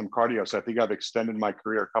and done some cardio, so I think I've extended my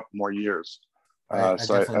career a couple more years. I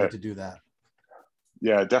definitely need to do that.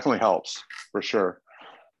 Yeah, it definitely helps for sure.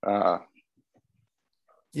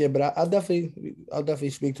 Yeah, but I'll definitely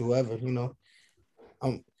speak to whoever, you know.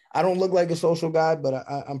 I don't look like a social guy, but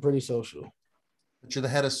I'm pretty social. But you're the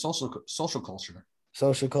head of social culture.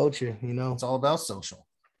 Social culture, you know. It's all about social.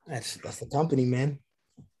 That's the company, man.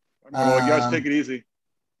 Well, you guys take it easy.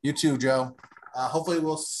 You too, Joe. Hopefully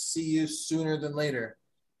we'll see you sooner than later.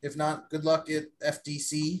 If not, good luck at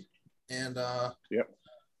FDC. And I'll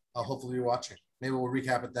hopefully be watching. Maybe we'll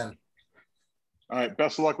recap it then. All right.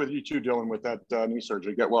 Best of luck with you too, Dylan, with that knee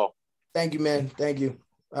surgery. Get well. Thank you, man. Thank you.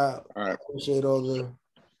 All right. Appreciate all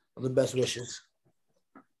the best wishes.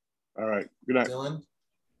 All right. Good night. Dylan,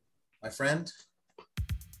 my friend.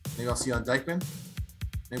 Maybe I'll see you on Dykeman.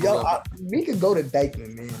 We could go to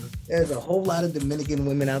Dykeman, man. There's a whole lot of Dominican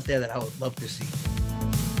women out there that I would love to see.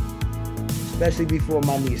 Especially before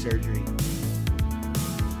my knee surgery.